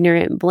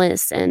ignorant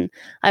bliss. And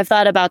I've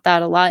thought about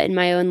that a lot in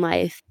my own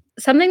life.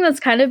 Something that's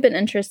kind of been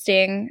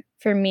interesting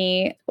for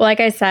me, like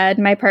I said,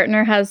 my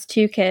partner has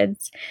 2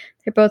 kids.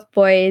 They're both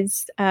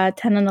boys, 10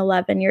 and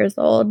 11 years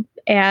old.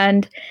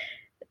 And,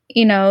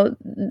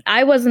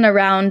 I wasn't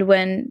around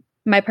when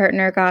my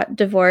partner got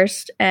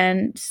divorced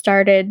and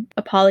started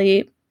a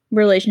poly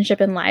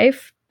relationship in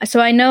life. So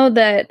I know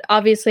that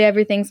obviously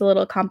everything's a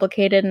little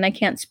complicated and I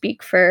can't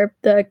speak for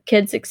the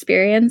kids'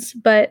 experience,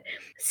 but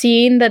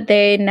seeing that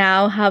they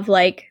now have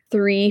like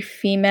 3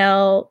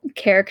 female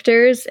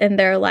characters in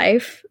their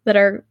life that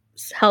are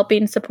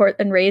helping support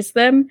and raise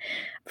them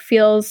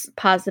feels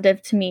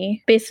positive to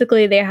me.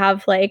 Basically, they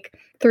have like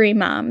 3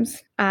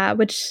 moms,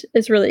 which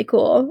is really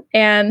cool.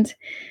 And,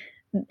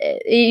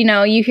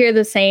 you hear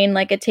the saying,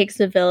 like, it takes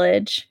a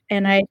village.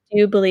 And I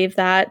do believe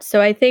that. So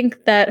I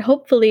think that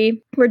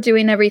hopefully we're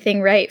doing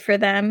everything right for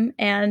them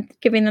and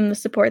giving them the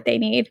support they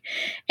need.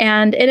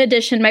 And in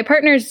addition, my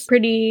partner's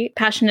pretty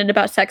passionate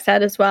about sex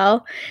ed as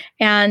well.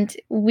 And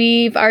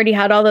we've already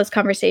had all those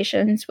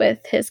conversations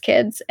with his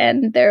kids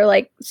and they're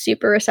like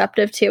super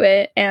receptive to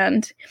it.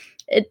 And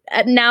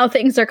now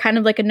things are kind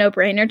of like a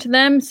no-brainer to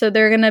them. So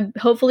they're going to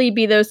hopefully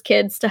be those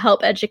kids to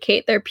help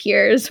educate their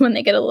peers when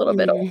they get a little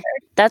bit older.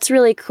 That's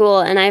really cool.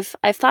 And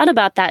I've thought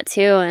about that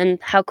too and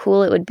how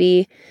cool it would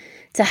be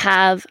to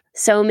have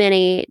so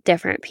many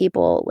different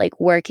people like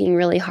working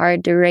really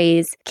hard to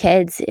raise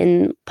kids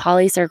in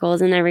poly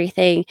circles and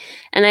everything.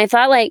 And I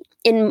thought like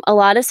in a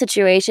lot of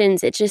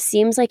situations, it just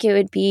seems like it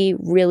would be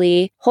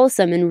really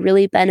wholesome and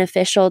really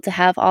beneficial to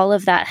have all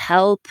of that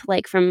help,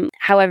 like from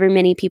however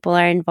many people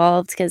are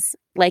involved, because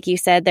like you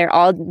said, they're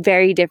all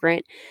very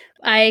different.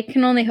 I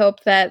can only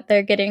hope that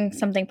they're getting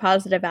something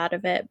positive out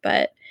of it,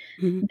 but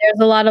there's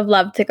a lot of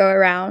love to go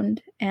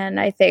around. And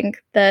I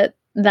think that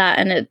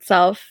in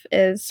itself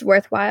is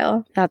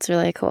worthwhile. That's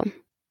really cool.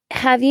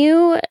 Have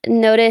you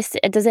noticed,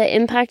 does it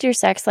impact your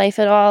sex life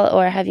at all?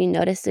 Or have you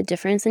noticed a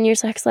difference in your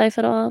sex life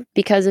at all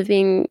because of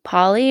being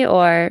poly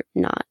or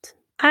not?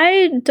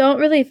 I don't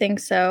really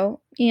think so.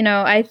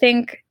 I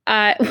think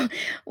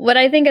What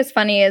I think is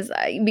funny is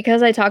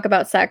because I talk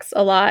about sex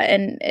a lot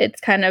and it's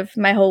kind of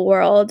my whole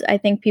world, I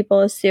think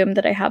people assume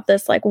that I have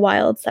this like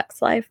wild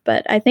sex life,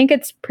 but I think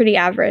it's pretty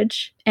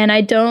average. And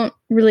I don't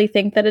really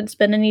think that it's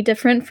been any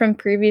different from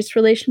previous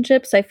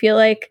relationships. I feel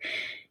like,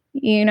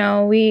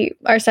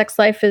 our sex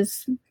life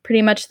is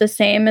pretty much the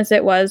same as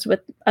it was with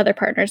other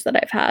partners that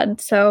I've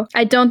had. So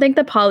I don't think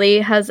the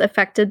poly has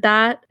affected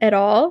that at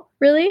all,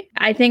 really.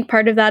 I think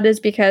part of that is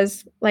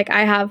because like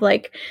I have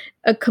like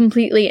a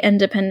completely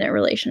independent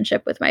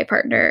relationship with my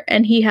partner,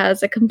 and he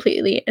has a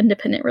completely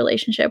independent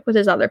relationship with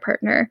his other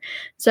partner.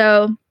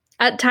 So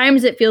at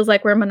times it feels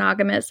like we're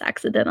monogamous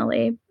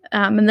accidentally.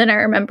 And then I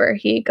remember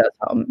he goes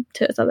home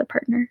to his other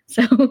partner.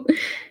 So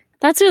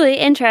that's really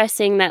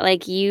interesting that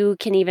like you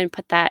can even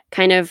put that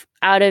kind of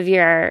out of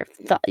your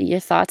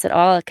thoughts at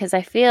all, because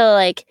I feel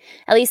like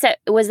at least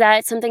was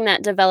that something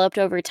that developed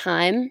over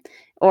time,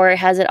 or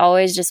has it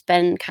always just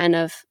been kind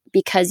of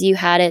because you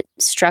had it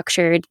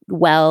structured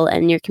well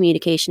and your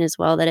communication as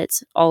well, that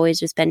it's always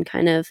just been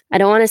kind of, I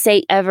don't want to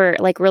say ever,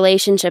 like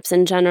relationships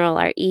in general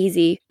are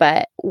easy,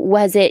 but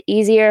was it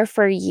easier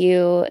for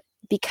you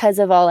because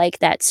of all like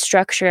that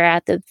structure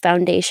at the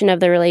foundation of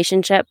the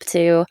relationship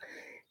to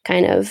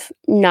kind of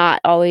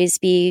not always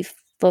be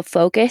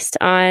focused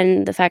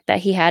on the fact that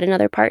he had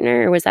another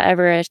partner? Or was that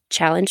ever a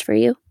challenge for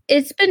you?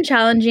 It's been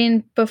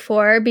challenging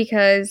before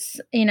because,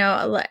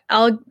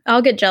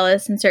 I'll get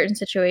jealous in certain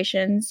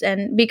situations.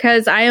 And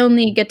because I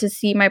only get to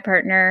see my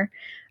partner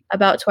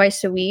about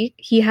twice a week,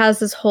 he has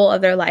this whole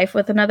other life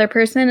with another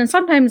person. And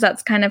sometimes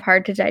that's kind of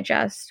hard to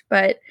digest.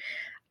 But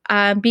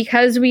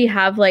because we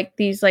have like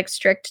these like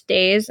strict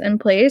days in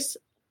place,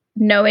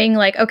 knowing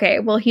like, okay,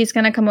 well, he's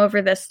going to come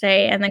over this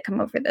day and then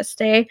come over this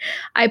day,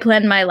 I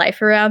plan my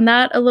life around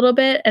that a little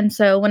bit. And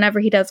so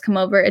whenever he does come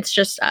over, it's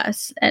just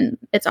us and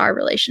it's our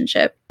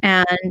relationship.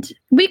 And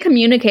we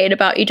communicate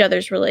about each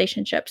other's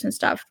relationships and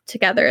stuff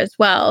together as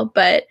well.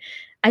 But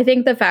I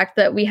think the fact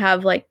that we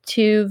have like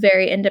two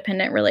very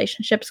independent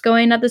relationships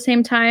going at the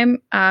same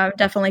time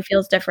definitely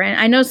feels different.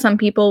 I know some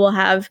people will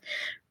have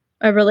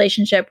a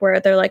relationship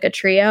where they're like a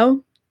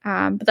trio.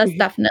 But that's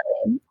definitely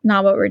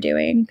not what we're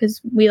doing,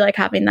 because we like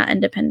having that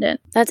independent.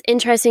 That's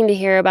interesting to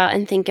hear about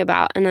and think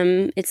about.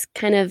 And it's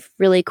kind of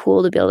really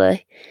cool to be able to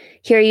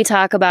hear you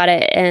talk about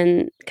it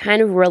and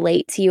kind of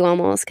relate to you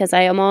almost, because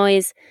I am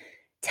always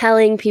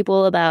telling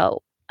people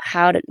about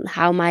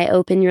how my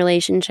open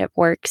relationship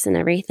works and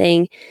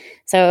everything.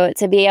 So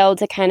to be able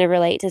to kind of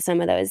relate to some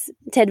of those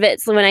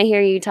tidbits when I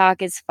hear you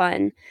talk is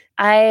fun.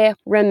 I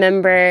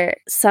remember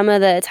some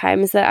of the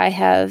times that I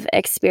have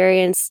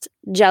experienced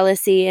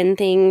jealousy and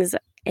things.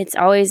 It's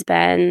always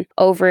been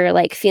over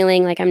like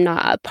feeling like I'm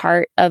not a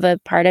part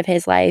of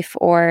his life,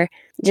 or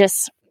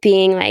just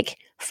being like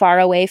far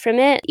away from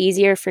it.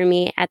 Easier for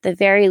me at the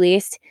very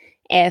least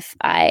if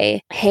I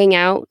hang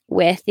out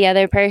with the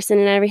other person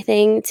and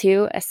everything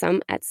too, at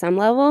some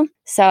level.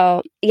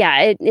 So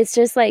yeah, it's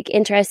just like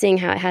interesting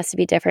how it has to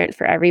be different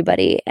for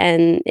everybody,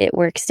 and it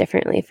works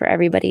differently for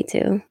everybody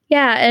too.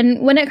 Yeah,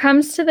 and when it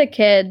comes to the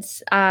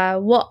kids,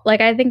 well, like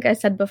I think I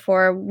said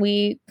before,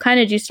 we kind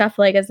of do stuff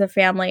like as a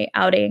family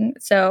outing.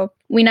 So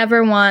we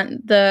never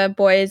want the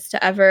boys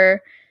to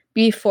ever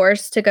be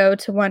forced to go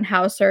to one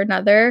house or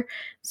another.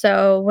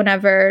 So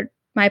whenever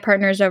my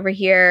partner's over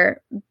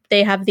here,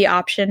 they have the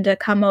option to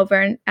come over,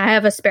 and I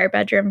have a spare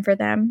bedroom for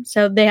them.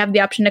 So they have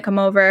the option to come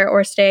over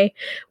or stay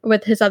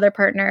with his other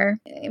partner.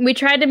 We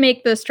try to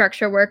make the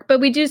structure work, but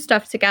we do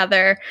stuff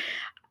together.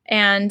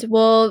 And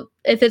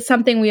if it's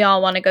something we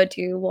all want to go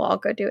do, we'll all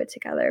go do it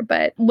together.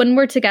 But when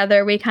we're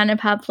together, we kind of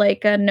have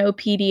like a no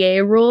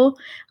PDA rule,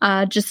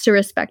 just to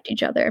respect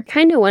each other.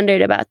 Kind of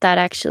wondered about that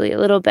actually a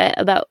little bit,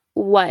 about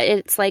what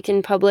it's like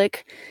in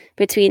public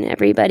between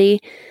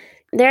everybody.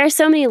 There are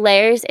so many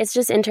layers. It's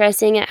just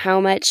interesting at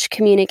how much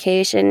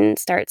communication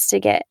starts to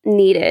get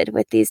needed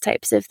with these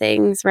types of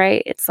things,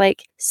 right? It's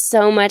like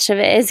so much of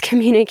it is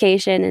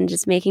communication and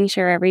just making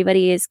sure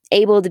everybody is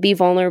able to be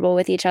vulnerable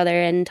with each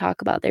other and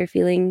talk about their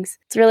feelings.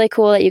 It's really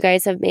cool that you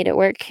guys have made it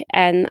work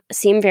and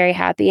seem very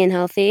happy and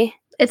healthy.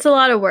 It's a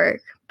lot of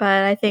work,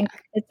 but I think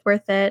it's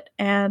worth it,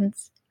 and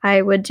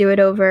I would do it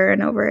over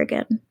and over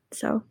again.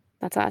 So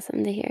that's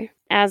awesome to hear.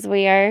 As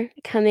we are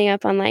coming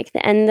up on like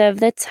the end of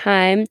the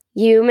time,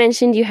 you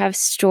mentioned you have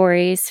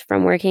stories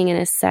from working in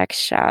a sex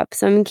shop.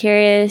 So I'm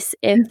curious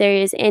if there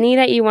is any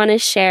that you want to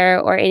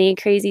share, or any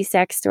crazy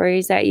sex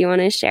stories that you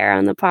want to share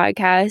on the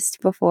podcast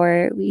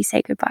before we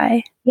say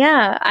goodbye.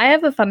 Yeah, I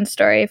have a fun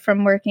story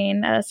from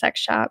working at a sex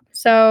shop.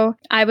 So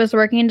I was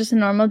working just a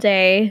normal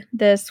day.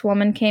 This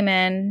woman came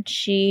in.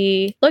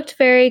 She looked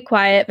very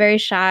quiet, very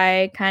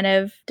shy, kind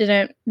of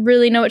didn't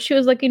really know what she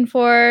was looking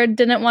for,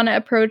 didn't want to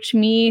approach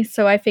me.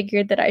 So I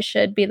figured that I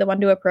should be the one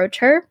to approach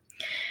her.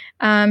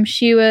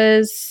 She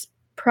was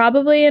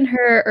probably in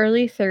her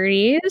early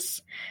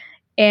 30s.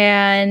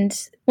 And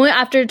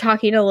after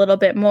talking a little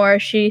bit more,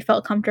 she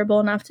felt comfortable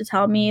enough to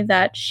tell me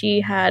that she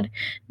had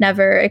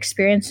never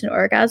experienced an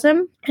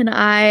orgasm. And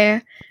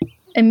I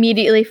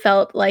immediately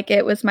felt like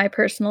it was my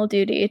personal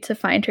duty to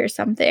find her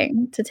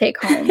something to take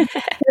home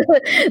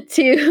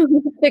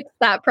to fix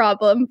that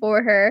problem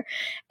for her.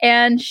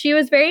 And she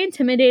was very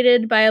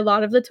intimidated by a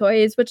lot of the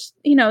toys, which,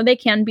 they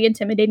can be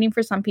intimidating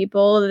for some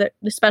people,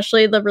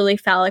 especially the really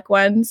phallic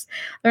ones.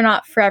 They're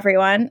not for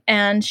everyone.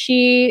 And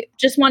she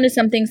just wanted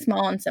something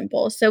small and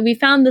simple. So we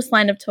found this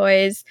line of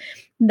toys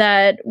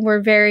that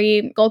were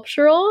very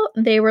sculptural.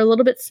 They were a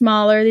little bit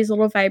smaller, these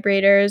little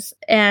vibrators,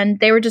 and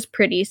they were just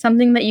pretty,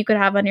 something that you could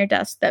have on your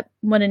desk that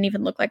wouldn't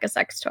even look like a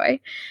sex toy.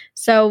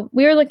 So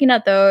we were looking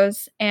at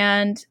those,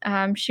 and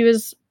she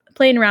was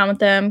playing around with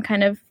them,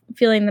 kind of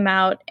feeling them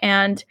out.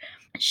 And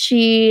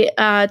she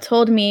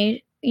told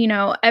me,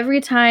 every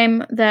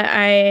time that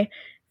I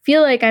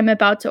feel like I'm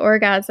about to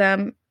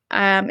orgasm,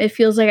 it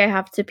feels like I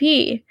have to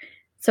pee.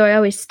 So I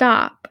always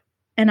stop.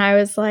 And I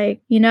was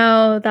like,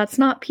 that's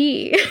not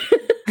pee.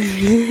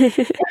 And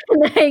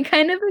I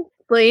kind of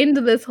explained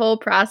this whole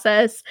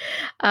process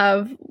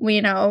of,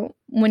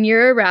 when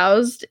you're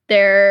aroused,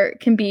 there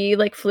can be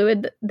like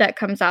fluid that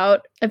comes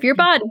out of your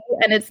body,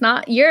 and it's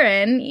not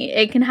urine.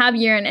 It can have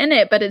urine in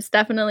it, but it's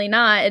definitely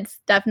not. It's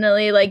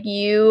definitely like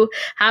you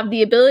have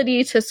the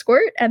ability to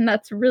squirt, and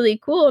that's really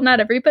cool. Not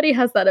everybody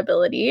has that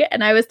ability.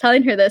 And I was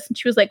telling her this, and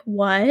she was like,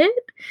 "What?"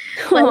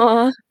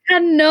 Like,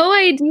 had no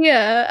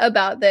idea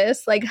about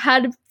this, like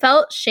had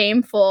felt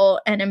shameful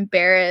and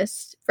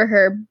embarrassed for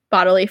her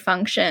bodily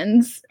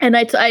functions. And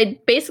I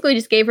basically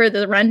just gave her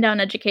the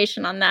rundown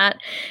education on that.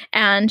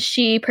 And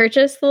she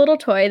purchased the little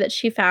toy that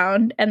she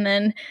found. And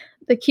then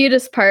the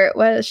cutest part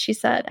was she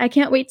said, "I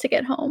can't wait to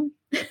get home."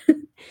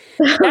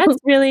 That's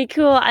really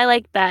cool. I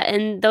like that.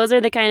 And those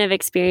are the kind of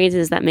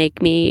experiences that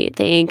make me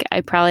think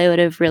I probably would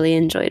have really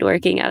enjoyed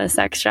working at a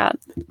sex shop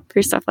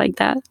for stuff like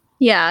that.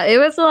 Yeah, it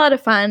was a lot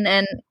of fun.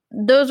 And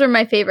those were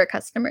my favorite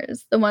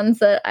customers, the ones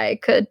that I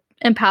could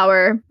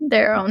empower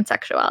their own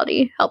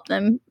sexuality, help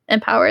them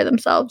empower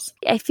themselves.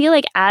 I feel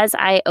like as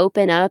I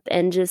open up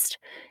and just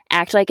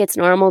act like it's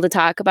normal to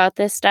talk about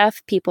this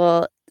stuff,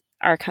 people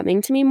are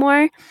coming to me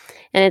more.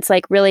 And it's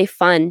like really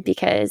fun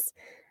because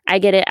I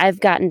get it. I've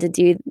gotten to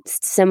do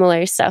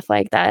similar stuff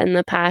like that in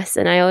the past.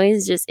 And I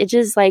always it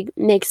just like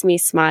makes me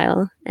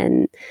smile.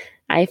 And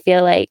I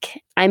feel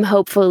like I'm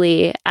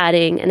hopefully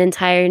adding an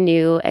entire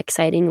new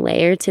exciting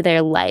layer to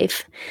their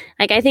life.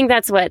 Like, I think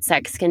that's what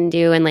sex can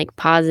do and like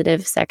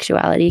positive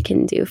sexuality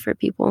can do for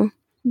people.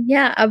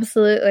 Yeah,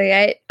 absolutely.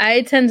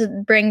 I tend to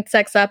bring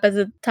sex up as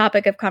a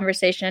topic of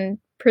conversation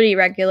pretty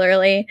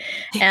regularly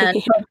and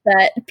hope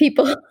that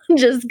people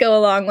just go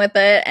along with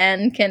it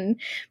and can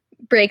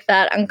break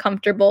that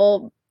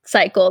uncomfortable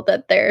cycle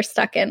that they're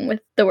stuck in with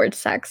the word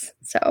sex.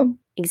 So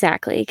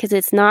exactly, because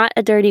it's not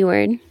a dirty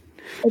word.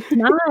 It's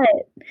not.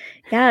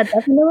 Yeah,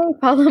 definitely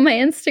follow my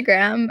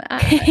Instagram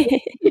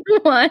if you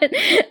want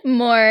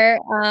more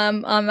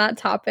on that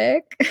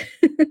topic.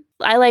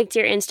 I liked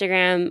your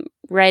Instagram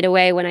right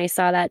away when I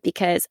saw that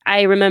because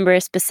I remember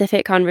a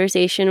specific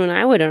conversation when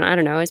I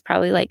was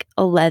probably like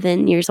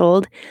 11 years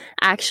old,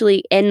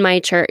 actually in my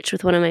church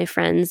with one of my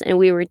friends. And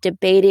we were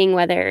debating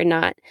whether or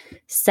not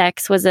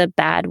sex was a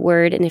bad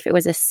word and if it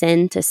was a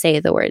sin to say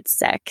the word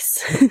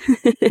sex.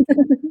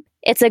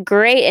 It's a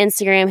great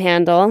Instagram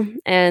handle,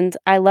 and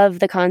I love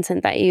the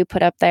content that you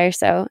put up there.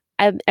 So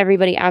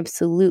everybody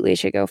absolutely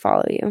should go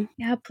follow you.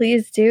 Yeah,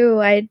 please do.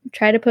 I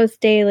try to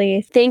post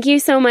daily. Thank you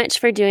so much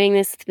for doing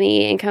this with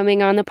me and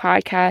coming on the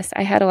podcast.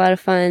 I had a lot of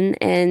fun,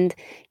 and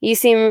you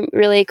seem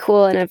really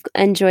cool, and I've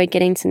enjoyed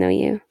getting to know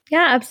you.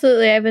 Yeah,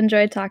 absolutely. I've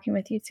enjoyed talking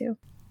with you too.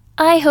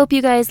 I hope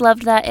you guys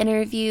loved that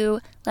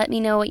interview. Let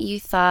me know what you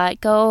thought.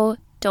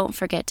 Don't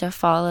forget to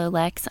follow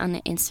Lex on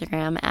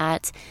Instagram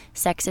at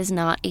Sex Is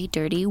Not a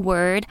Dirty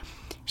Word.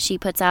 She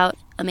puts out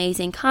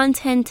amazing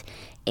content,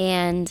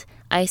 and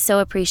I so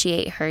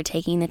appreciate her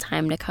taking the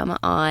time to come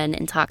on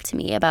and talk to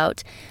me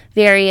about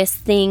various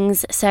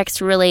things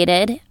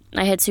sex-related.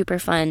 I had super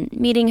fun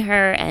meeting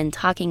her and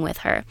talking with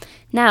her.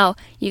 Now,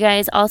 you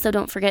guys also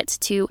don't forget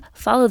to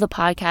follow the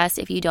podcast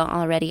if you don't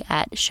already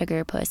at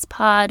Sugar Puss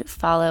Pod.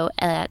 Follow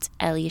at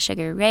Ellie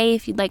Sugar Ray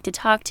if you'd like to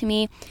talk to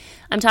me.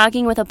 I'm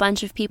talking with a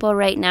bunch of people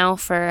right now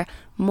for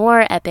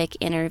more epic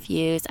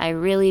interviews. I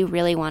really,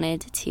 really wanted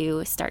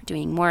to start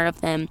doing more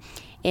of them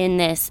in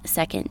this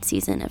second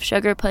season of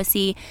Sugar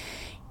Pussy.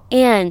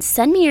 And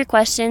send me your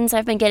questions.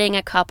 I've been getting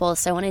a couple,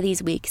 so one of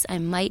these weeks I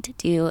might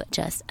do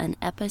just an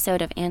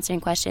episode of answering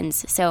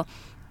questions. So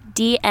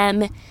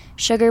DM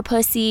Sugar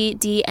Pussy,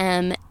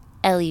 DM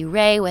Ellie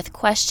Ray with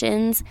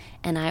questions,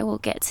 and I will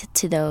get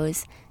to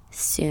those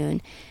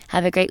soon.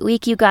 Have a great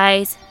week, you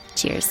guys.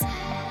 Cheers.